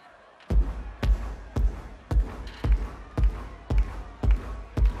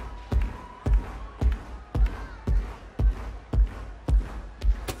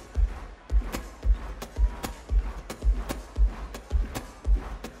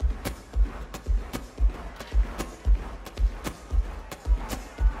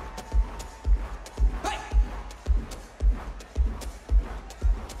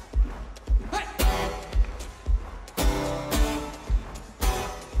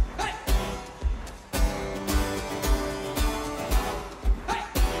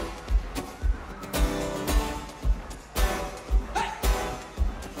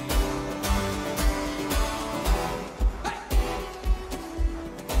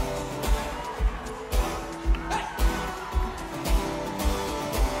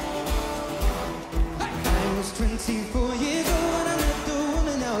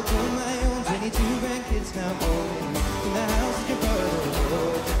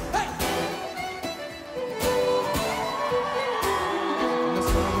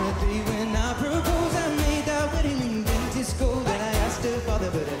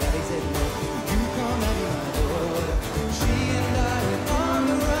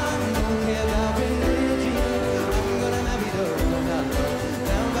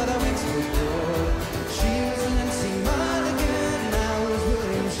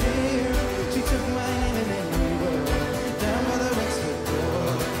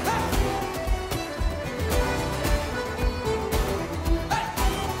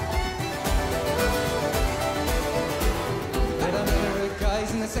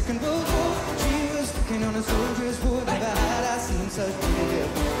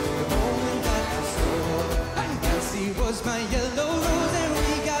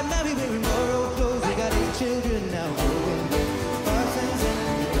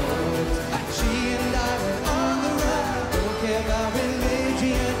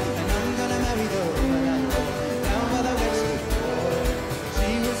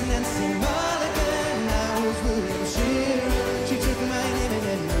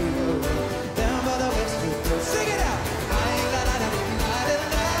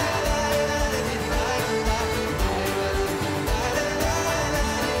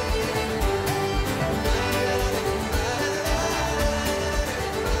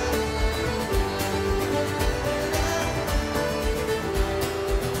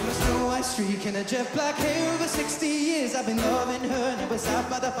 In a jet black hair over 60 years, I've been loving her. Never sat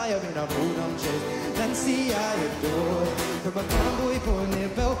by the fire in a moon on chairs. Nancy I adore. From a convoy born near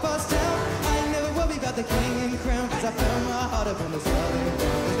Belfast town, I never worry about the king and crown, cause I found my heart up on the southern ground.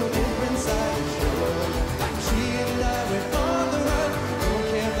 There's no difference, I assure. She and I went on the run. Don't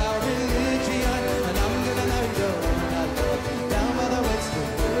care about religion, and I'm gonna marry the woman I love. Down by the Wexford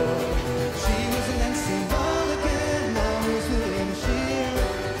Road. She was an Nancy Mulligan, now who's William Sheeran.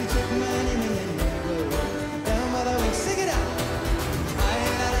 She took my name and then we rode down by the way. Sing it out.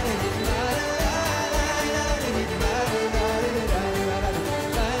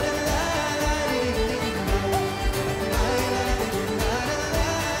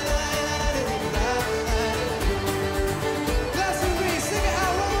 Glastonbury, sing it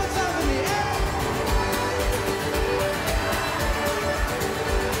out one more time for me.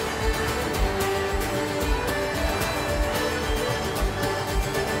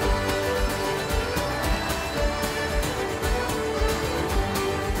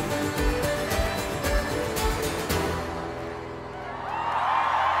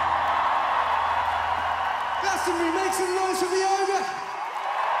 Glastonbury, make some noise for the Ogre.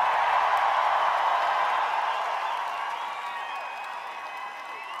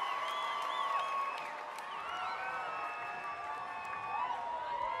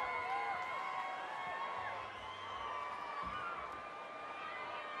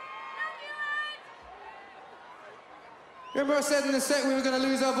 Remember I said in the set we were going to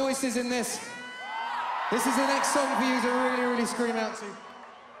lose our voices in this? This is the next song for you to really, really scream out to.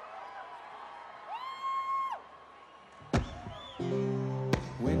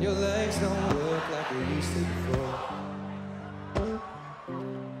 When your legs don't work like they used to before,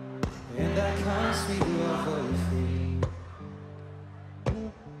 and I can't sweep you off of your feet,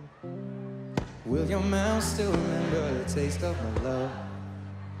 will your mouth still remember the taste of my love?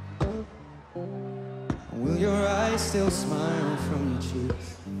 Will your eyes still smile from your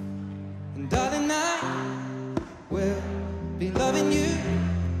cheeks? And darling, I will be loving you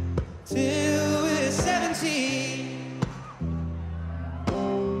till we're 17.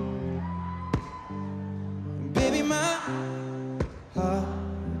 Baby, my heart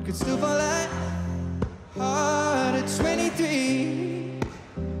could still fall like hard at 23.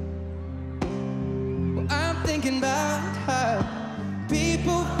 Well, I'm thinking about how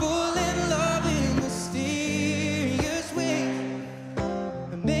people fall in love in mysterious ways,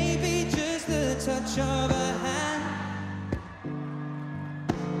 and maybe just the touch of a hand.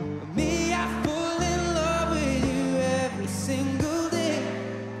 Me, I fall in love with you every single day.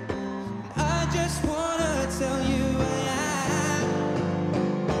 I just wanna tell you I am.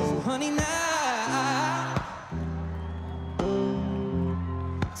 So honey, now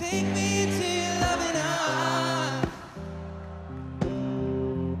take me into your loving arms.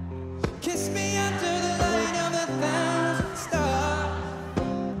 Kiss me under the light of 1,000 stars.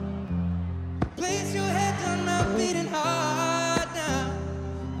 Place your head on my beating heart now.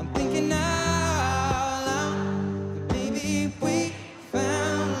 I'm thinking now loud that maybe we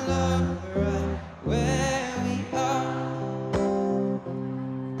found love right where we are.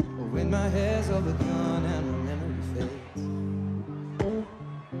 When my hair's all but gone and my memory fades,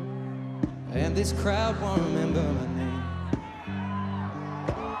 and this crowd won't remember my name,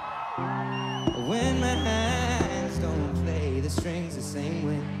 when my hands don't play the strings the same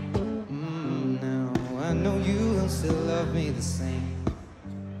way, now I know you will still love me the same.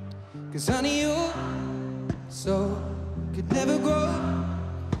 'Cause honey, your soul could never grow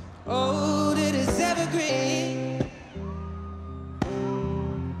old, it is evergreen.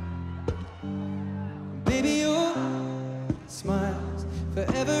 Baby, your smile's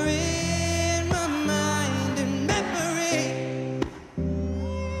forever in my mind and memory.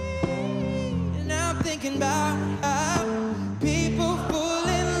 And I'm thinking about how people fall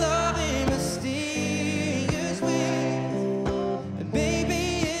in love in mysterious ways, and maybe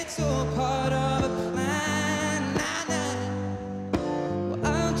it's all part of a plan. Well,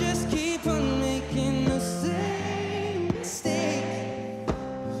 I'll just keep on making the same mistake,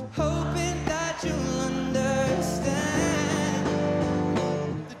 hoping that you'll understand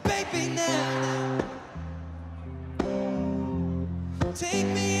that, baby, now take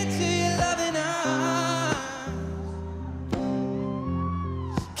me into your loving arms.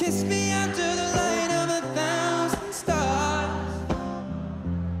 Kiss me under the light of 1,000 stars.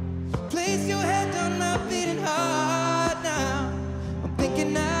 Place your head on my beating heart now. I'm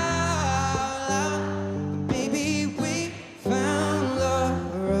thinking out loud that maybe we found love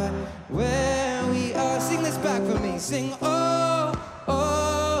right where we are. Sing this back for me. Sing, oh,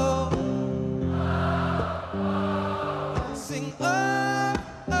 oh. Sing, oh,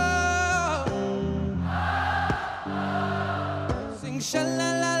 oh. Sing,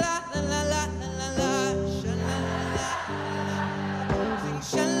 sha-la-la-la, la-la-la, la-la-la, sha-la-la-la, la-la-la. Sing,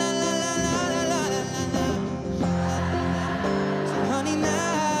 sha-la-la-la, la-la-la, la-la-la. Sing, honey,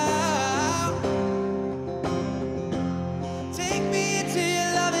 now take me into your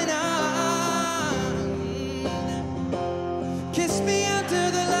loving arms. Kiss me under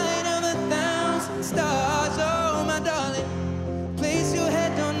the light of 1,000 stars. Oh, my darling, place your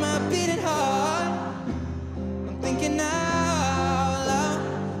head on my beating heart. I'm thinking out loud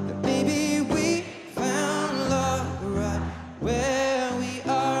that maybe we found love right where we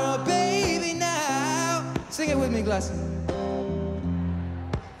are. Oh, baby, now sing it with me, Glastonbury.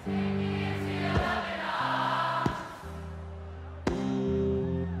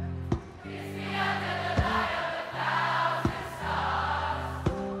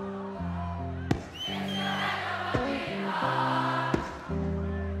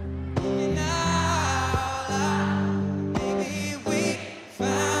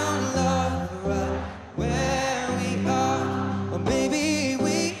 Baby,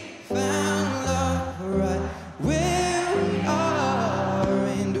 we found love right where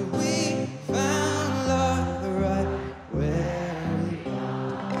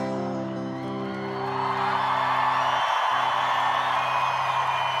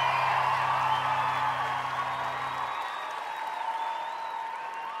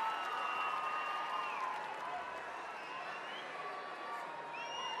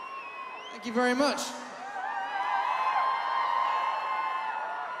Thank you very much.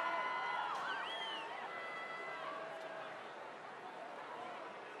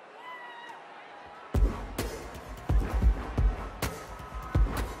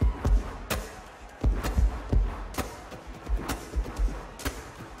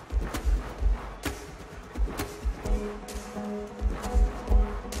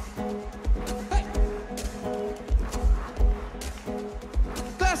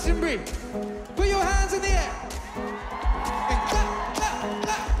 Glastonbury, put your hands in the air. And clap, clap,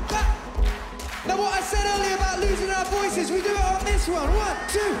 clap, clap. Now what I said earlier about losing our voices, we do it on this one. 1,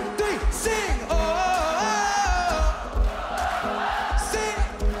 2, 3, sing. Oh, oh, oh. Sing.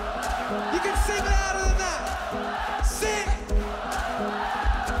 You can sing louder than that. Sing.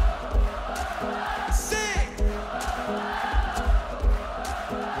 Sing.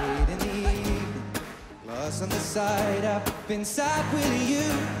 Late in the evening, lost on the side, up inside with you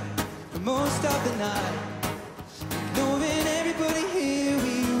for most of the night. Knowing everybody here,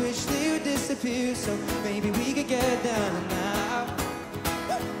 we wish they would disappear, so maybe we could get down now.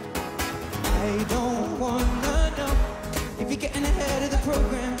 I don't wanna know if you're getting ahead of the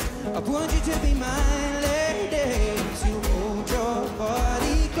program. I want you to be my lady, to hold your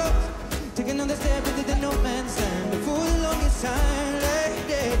body close, take another step into the no man's land before the longest time,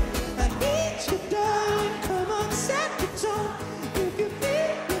 lady. I need you, darling, come on, set the tone. If you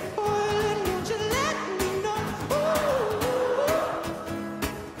feel it boiling, won't you let me know? Ooh,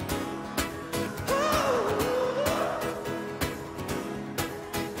 ooh, ooh.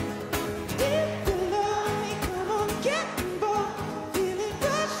 If you love me, come on, get involved. Feel it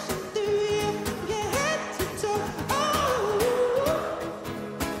rushing through you from your head to toe. Oh,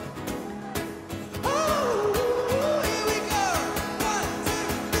 ooh, here we go. 1, 2,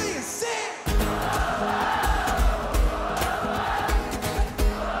 3, and sing.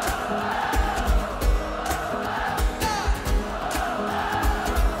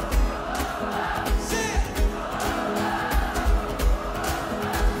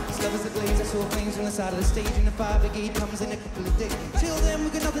 Love is a blaze, I saw flames on the side of the stage, and the fire brigade comes in a couple of days. Till then, we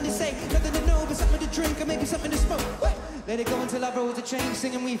got nothing to say, nothing to know, but something to drink or maybe something to smoke. Wait. Let it go until our roads are changed,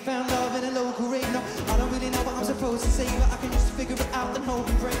 singing we found love in a local rave. No, I don't really know what I'm supposed to say, but I can just figure it out and hope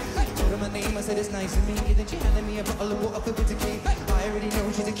and pray. Told her my name, I said it's nice to meet you, then she handed me a bottle of water filled with tequila. I already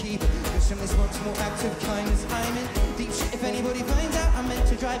know she's a keeper, just from this once more act of kindness. I'm in deep shit if anybody finds out. I meant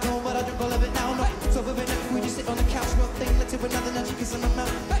to drive home, but I don't all of it now. No, so we're enough, we just sit on the couch, rock thing, let's do another nudge, kiss on my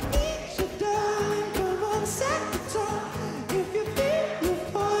mouth. Darling, come on, set the tone. If you feel you're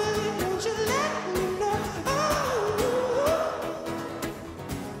boiling, won't you let me know? Oh,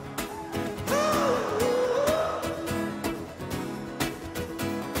 ooh, ooh.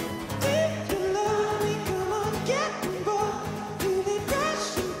 If you love me, come on, get involved. Feel it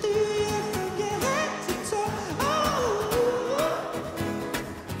rushing through you from your head to toe. Oh,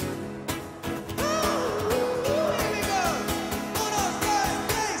 ooh, here we go. 1, 2,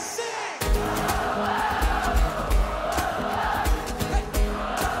 3, sing.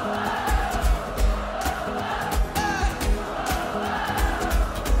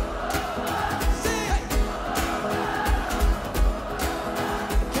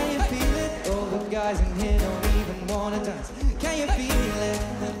 Can you feel it? All the guys in here don't even wanna dance. Can you feel it?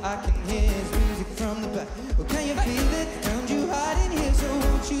 I can hear his music from the back. Oh, can you feel it? Found you hiding here, so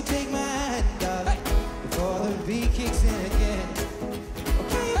won't you take my hand, darling, before the beat kicks in again? Oh,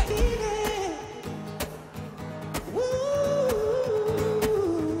 can you feel it? Woo,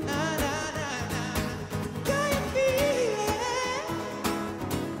 na na na na. Can you feel it?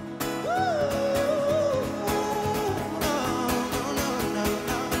 Woo, no, no, no, no,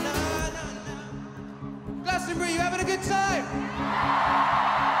 no, no, no. Glastonbury, you having a good time?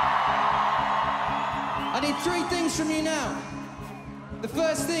 I need 3 things from you now. The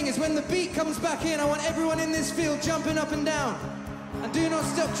first thing is when the beat comes back in, I want everyone in this field jumping up and down. And do not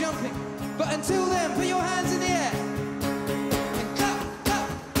stop jumping. But until then, put your hands in the air. And clap, clap,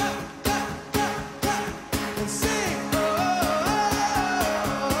 clap, clap, clap, clap. And sing. Oh, oh, oh,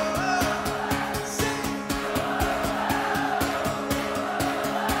 oh, oh. Sing.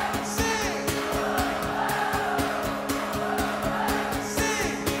 Sing.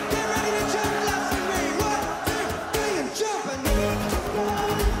 Sing. Get ready to jump, Glastonbury. 1, 2, 3, and jump. I need you,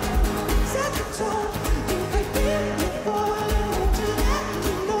 darling. Set the tone. If you feel it boiling, won't you let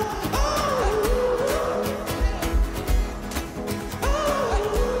me know? Oh.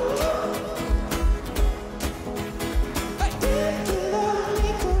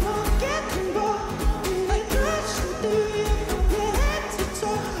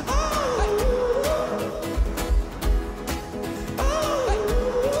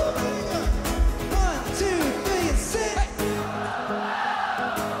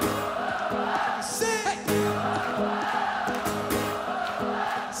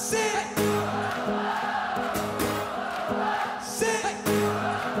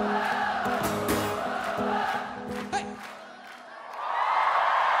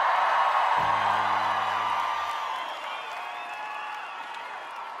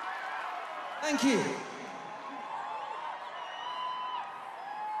 Thank you.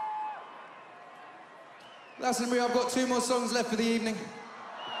 Glastonbury, I've got 2 more songs left for the evening.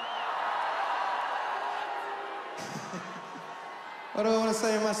 I don't want to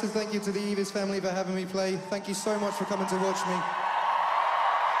say a massive thank you to the Evis family for having me play. Thank you so much for coming to watch me.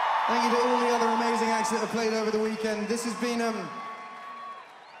 Thank you to all the other amazing acts that have played over the weekend. This has been,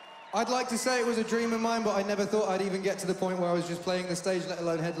 I'd like to say it was a dream of mine, but I never thought I'd even get to the point where I was just playing the stage, let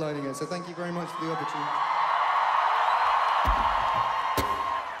alone headlining it. So thank you very much for the opportunity.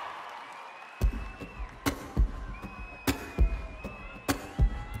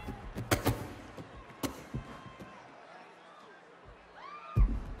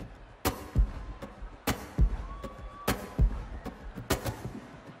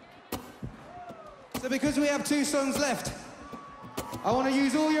 So because we have 2 songs left, I want to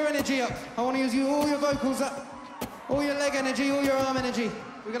use all your energy up. I want to use all your vocals up, all your leg energy, all your arm energy.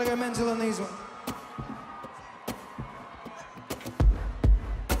 We're going to go mental on these ones.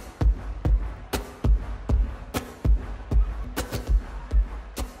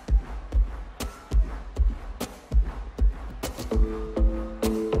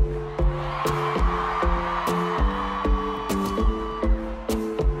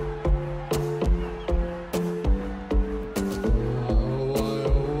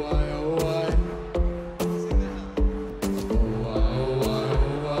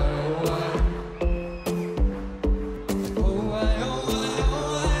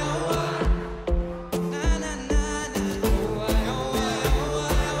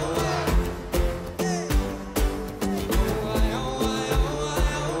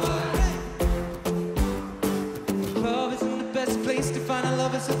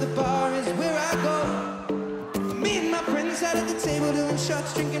 At the bar is where I go. Me and my friends sat at the table doing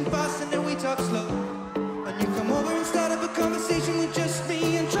shots, drinking fast, and then we talk slow. And you come over and start up a conversation with just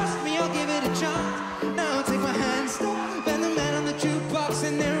me, and trust me, I'll give it a chance. Now I'll take my hand, stop, bend the man on the jukebox,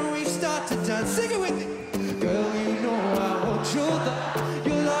 and then we start to dance. Sing it with me. Girl, you know I want your love.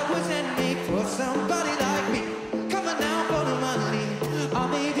 Your love was handmade for somebody like me. Come on now, follow my lead. I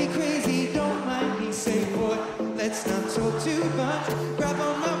may be crazy, don't mind me. Say, boy, let's not talk too much. Grab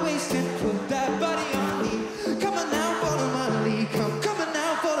on my waist and put that body on me. Come on now, follow my lead. Come on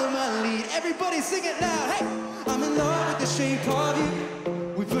now, follow my lead. Everybody sing it loud. Hey, I'm in love with the shape of you.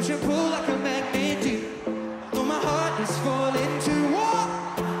 We push and pull like a magnet do. Though my heart is falling to what?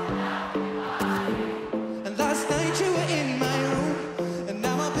 And last night you were in my room, and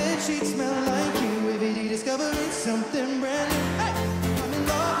now my bedsheets smell like you. Every day discovering something brand new. Hey, I'm in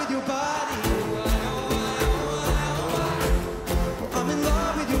love with your body.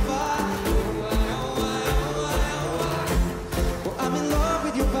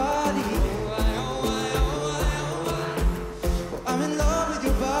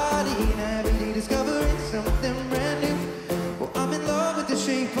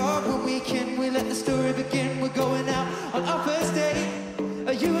 The story begin, we're going out on our first date.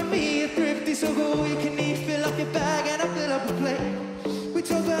 You and me are thrifty, so go all you can eat. Fill up your bag and I'll fill up a plate. We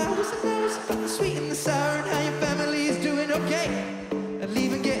talk for hours and hours about the sweet and the sour, and how your family is doing okay. And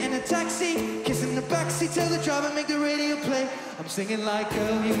leaving, getting a taxi, kissing the backseat, tell the driver make the radio play. I'm singing like,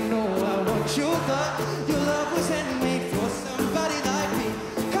 girl, you know I want your love. Your love was handmade for somebody like me.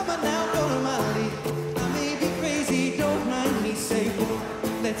 Come on now, follow my lead. I may be crazy, don't mind me. Say, boy,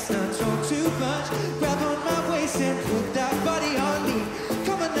 let's not talk too much. Grab on my waist and put that body on me.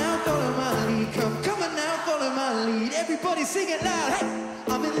 Come on now, follow my lead. Come on now, follow my lead. Everybody sing it loud. Hey,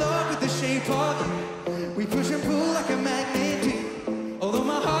 I'm in love with the shape of you. We push and pull like a magnet do. Although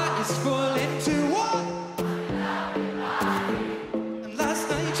my heart is falling to what? And last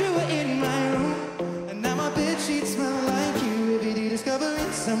night you were in my room, and now my bedsheets smell like you. Every day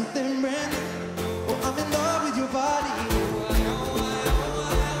discovering something brand new. Oh, I'm in love with your body.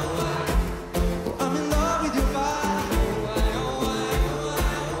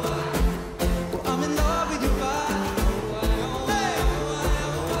 Hey!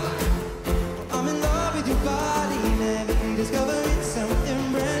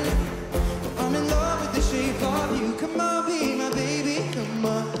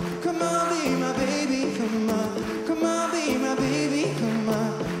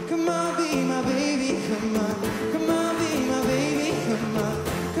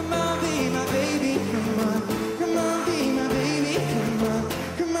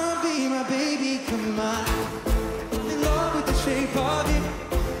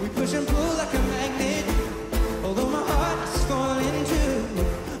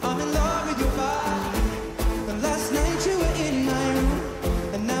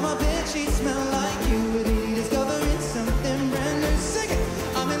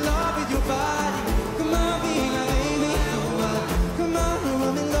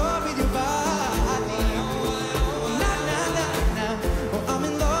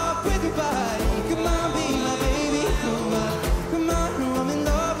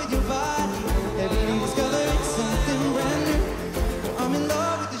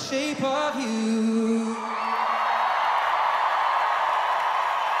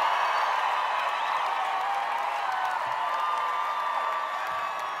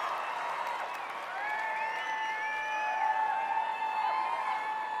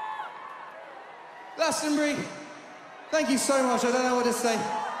 Glastonbury, thank you so much. I don't know what to say.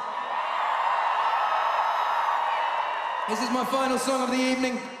 This is my final song of the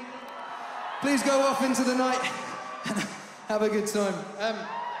evening. Please go off into the night and have a good time.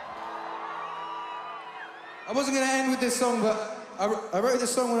 I wasn't going to end with this song, but I wrote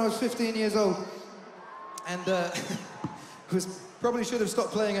this song when I was 15 years old. And probably should have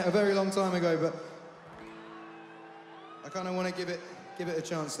stopped playing it a very long time ago, but I kind of want to give it a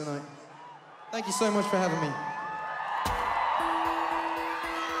chance tonight. Thank you so much for having me.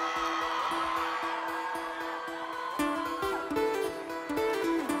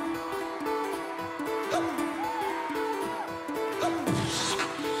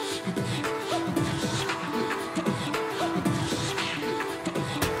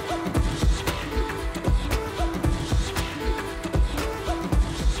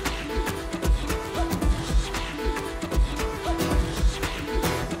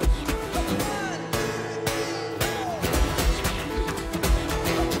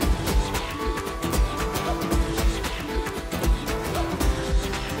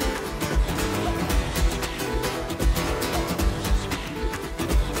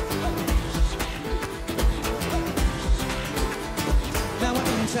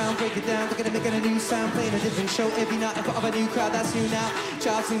 Break it down, we're gonna make it a new sound, playing a different show every night in front of a new crowd. That's you now.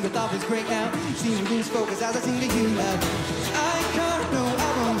 Child sing with others break now. See me lose focus as I sing to you loud. I can't, no, I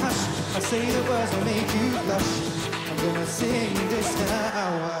won't hush. I say the words will make you blush. I'm gonna sing this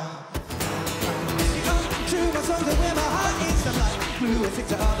now. True, my songs are where my heart is. I'm like blue, I stick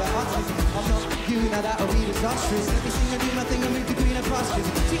to other artists. I'm not you, now that'll be disastrous. Let me sing and do my thing and move to greener pastures.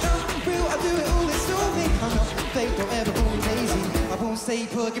 See, I'm real, I do it all, it's all me. I'm not fake, don't ever call me lazy. I won't stay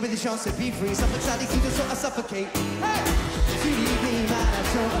put, give me the chance to be free. Some anxiety seems to sort of suffocate. Hey! You leave me, man, I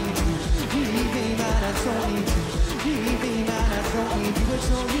don't need you. You leave me, man, I don't need you. You leave me, man, I don't need you. It's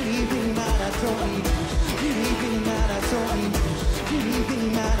all you leave me, man, I don't need you. You leave me, man, I don't need you. You leave me,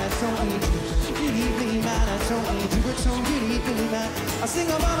 man, I don't need you. You leave me, man, I don't need you. It's all you leave me, man. I sing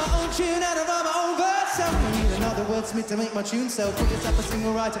on my own tune and I write my own verse. I need another wordsmith to make my tune sell. Call yourself a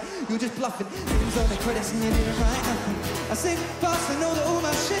single writer, you're just bluffing. Names on the credits and you didn't write nothing. I sing fast, I know that all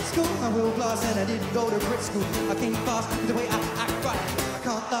my shit's cool. I will blast and I didn't go to Brit school. I came fast with the way I act right. I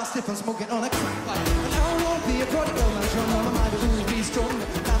can't last if I'm smoking on a crack pipe. And I won't be a prodigal, my drum on my mind will be strong.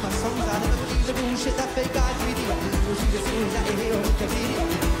 Now my songs, I never believe the bullshit that fake guys read you. You'll see the stories that you hear on Wikipedia.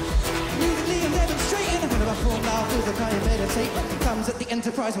 Musically I'm demonstrating. Whenever I fall out, feels like I am meditating. Comes at the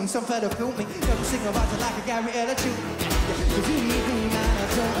Enterprise when some fella filmed me. Don't sing about it like a Gary Electric. Cause you leave me, man, I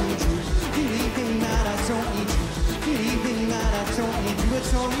don't need you. You leave me, man, I don't need you. You leave me, man, I don't need you.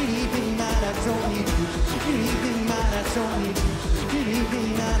 It's all you leave me, man, I don't need you. You leave me, man, I don't need you. You leave me,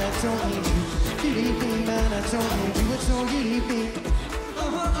 man, I don't need you. You leave me, man, I don't need you. It's all you leave me.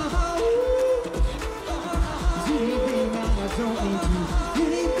 You leave me, man, I don't need you. You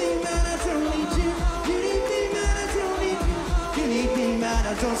leave me, man, I don't need you. You leave me, man, I don't need you. You leave me, man,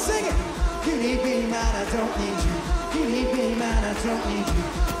 I don't sing it. You leave me, man, I don't need you. You leave me, man, I don't need you.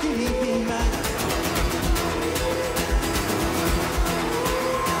 You leave me, man.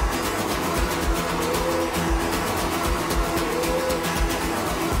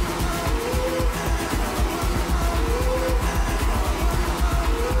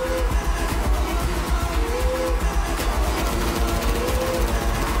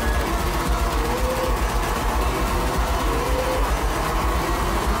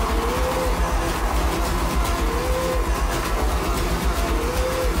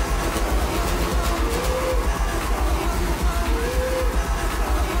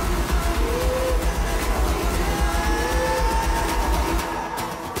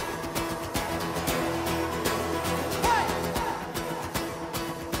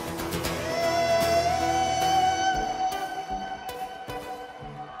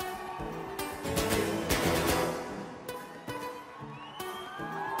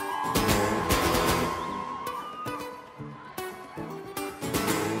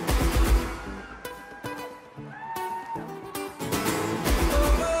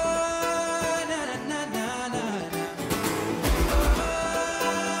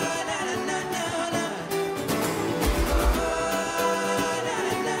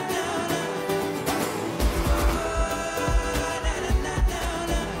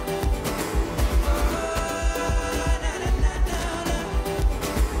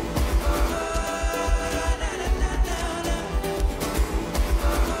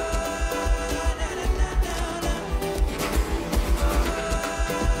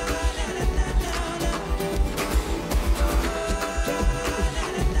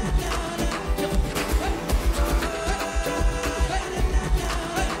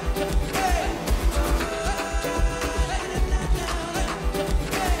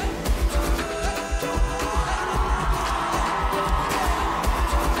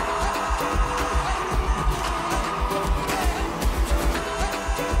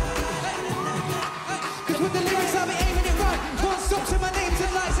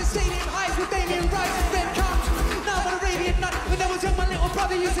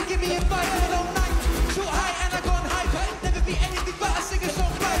 father used to give me advice all long night. Short height and I gone hyper. Never be anything but a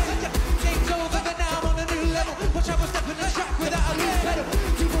singer-songwriter. Yeah, game's over, but now I'm on a new level. Watch how I step in the track without a loose pedal.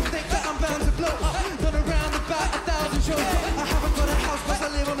 People think that I'm bound to blow up. Done around about 1,000 shows. I haven't got a house, cause I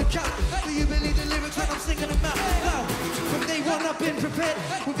live on the couch. Do you believe the lyrics when I'm singing them out? Wow. From day one I've been prepared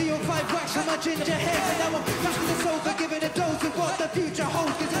with the old 5 wax on my ginger hair. And now I'm back to the sofa, giving a dose of what the future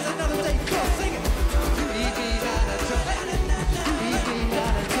holds. Cause it's another day close. Sing it.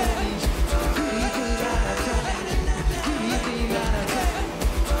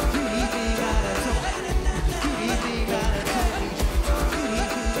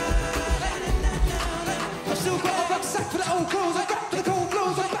 I've still got a rucksack for the old clothes. I'm back for the cold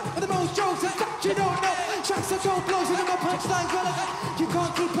blows. I'm back for the most jokes. In fact, you don't know. Tracks are cold blows and my punchlines relevant. You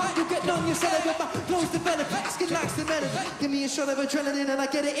can't keep up, you get numb, you're celibate. My flows develop, skin likes the melody. Give me a shot of adrenaline and I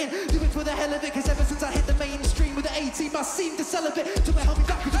get it in. Do it for the hell of it, cause ever since I hit the mainstream with the 18, I seem to celebrate. To my help me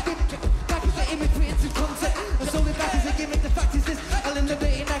back with the gimmick. Back with the image, creating some concept. I sold it back as a gimmick, the fact is this. I'll end up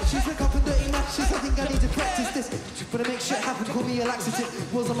dating actions, look up and dirty matches. I think I need to practice this. But to make shit happen, call me a laxative.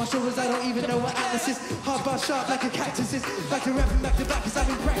 Walls on my shoulders, I don't even know what atlas is. Hard bar sharp like a cactus is. Back to rapping, back to back, cause I've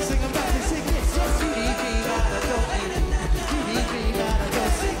been practicing. I'm back to sing this. Yes, you need me, man, I don't need it. You need me, man, I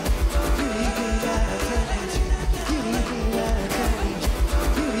don't sing. You need me, man, I don't need you. You need me, man, I don't need you.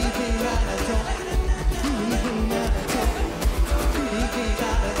 You need me, man, I don't. You need me, man, I don't. You need me,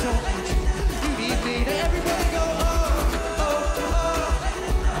 man, I don't need you. You need me. Now everybody go, oh, oh, oh.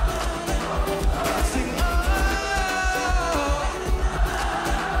 Sing, oh,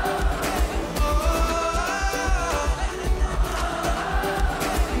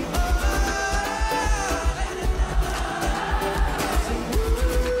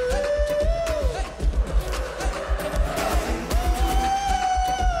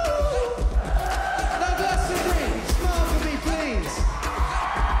 now Glastonbury, smile for me, please.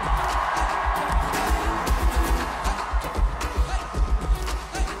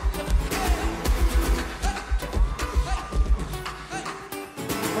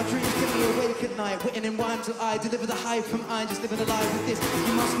 My dreams keep me awake at night, waiting in wine till I deliver the hype from I just living a life with this.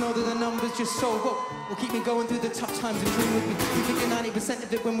 You must know that the numbers just so will keep me going through the tough times and dream with me. You think you're 90%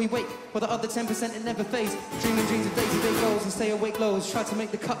 of it when we wake, while the other 10% it never fades. Dreaming dreams of day-to-day goals and stay awake lows. Try to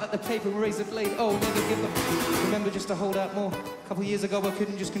make the cut at the paper, razor blade. Oh, never give up. Remember just to hold out more. A couple years ago I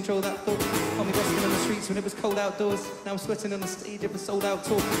couldn't just control that thought. Caught me busting on the streets when it was cold outdoors. Now I'm sweating on the stage of a sold out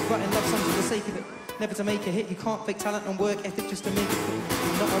tour. Writing love songs for the sake of it. Never to make a hit, you can't fake talent and work ethic just to make it.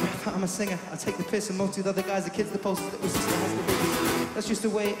 I'm not a rapper, I'm a singer. I take the piss and most of the other guys are kids, the posters that was sister has the babies. That's just the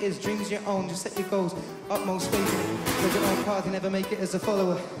way it is, dreams your own, just set your goals, utmost faith in it. Take your own path, you never make it as a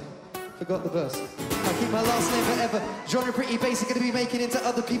follower. Forgot the verse. I keep my last name forever. Genre pretty basic, gonna be making into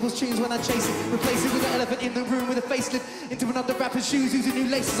other people's tunes when I chase it. Replace it with an elephant in the room with a facelift. Into another rapper's shoes, using new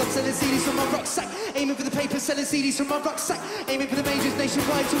laces. I'm selling CDs from my rucksack. Aiming for the paper, selling CDs from my rucksack. Aiming for the majors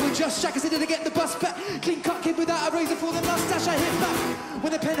nationwide to adjust. Shack, I said to get the bus back. Clean cut kid without a razor for the mustache. I hit back.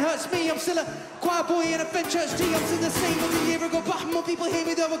 When the pen hurts me, I'm still a choir boy in a Fenchurch G. I'm still the same as a year ago, but more people hear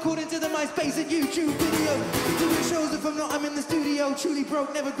me though according to the MySpace and YouTube video. Doing shows if I'm not, I'm in the studio. Truly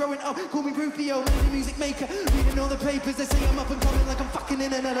broke, never growing up. Call me Rufio, melody music maker. Reading all the papers, they say I'm up and coming like I'm fucking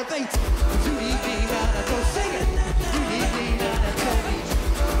in an elevator. You need me, man, I don't sing it.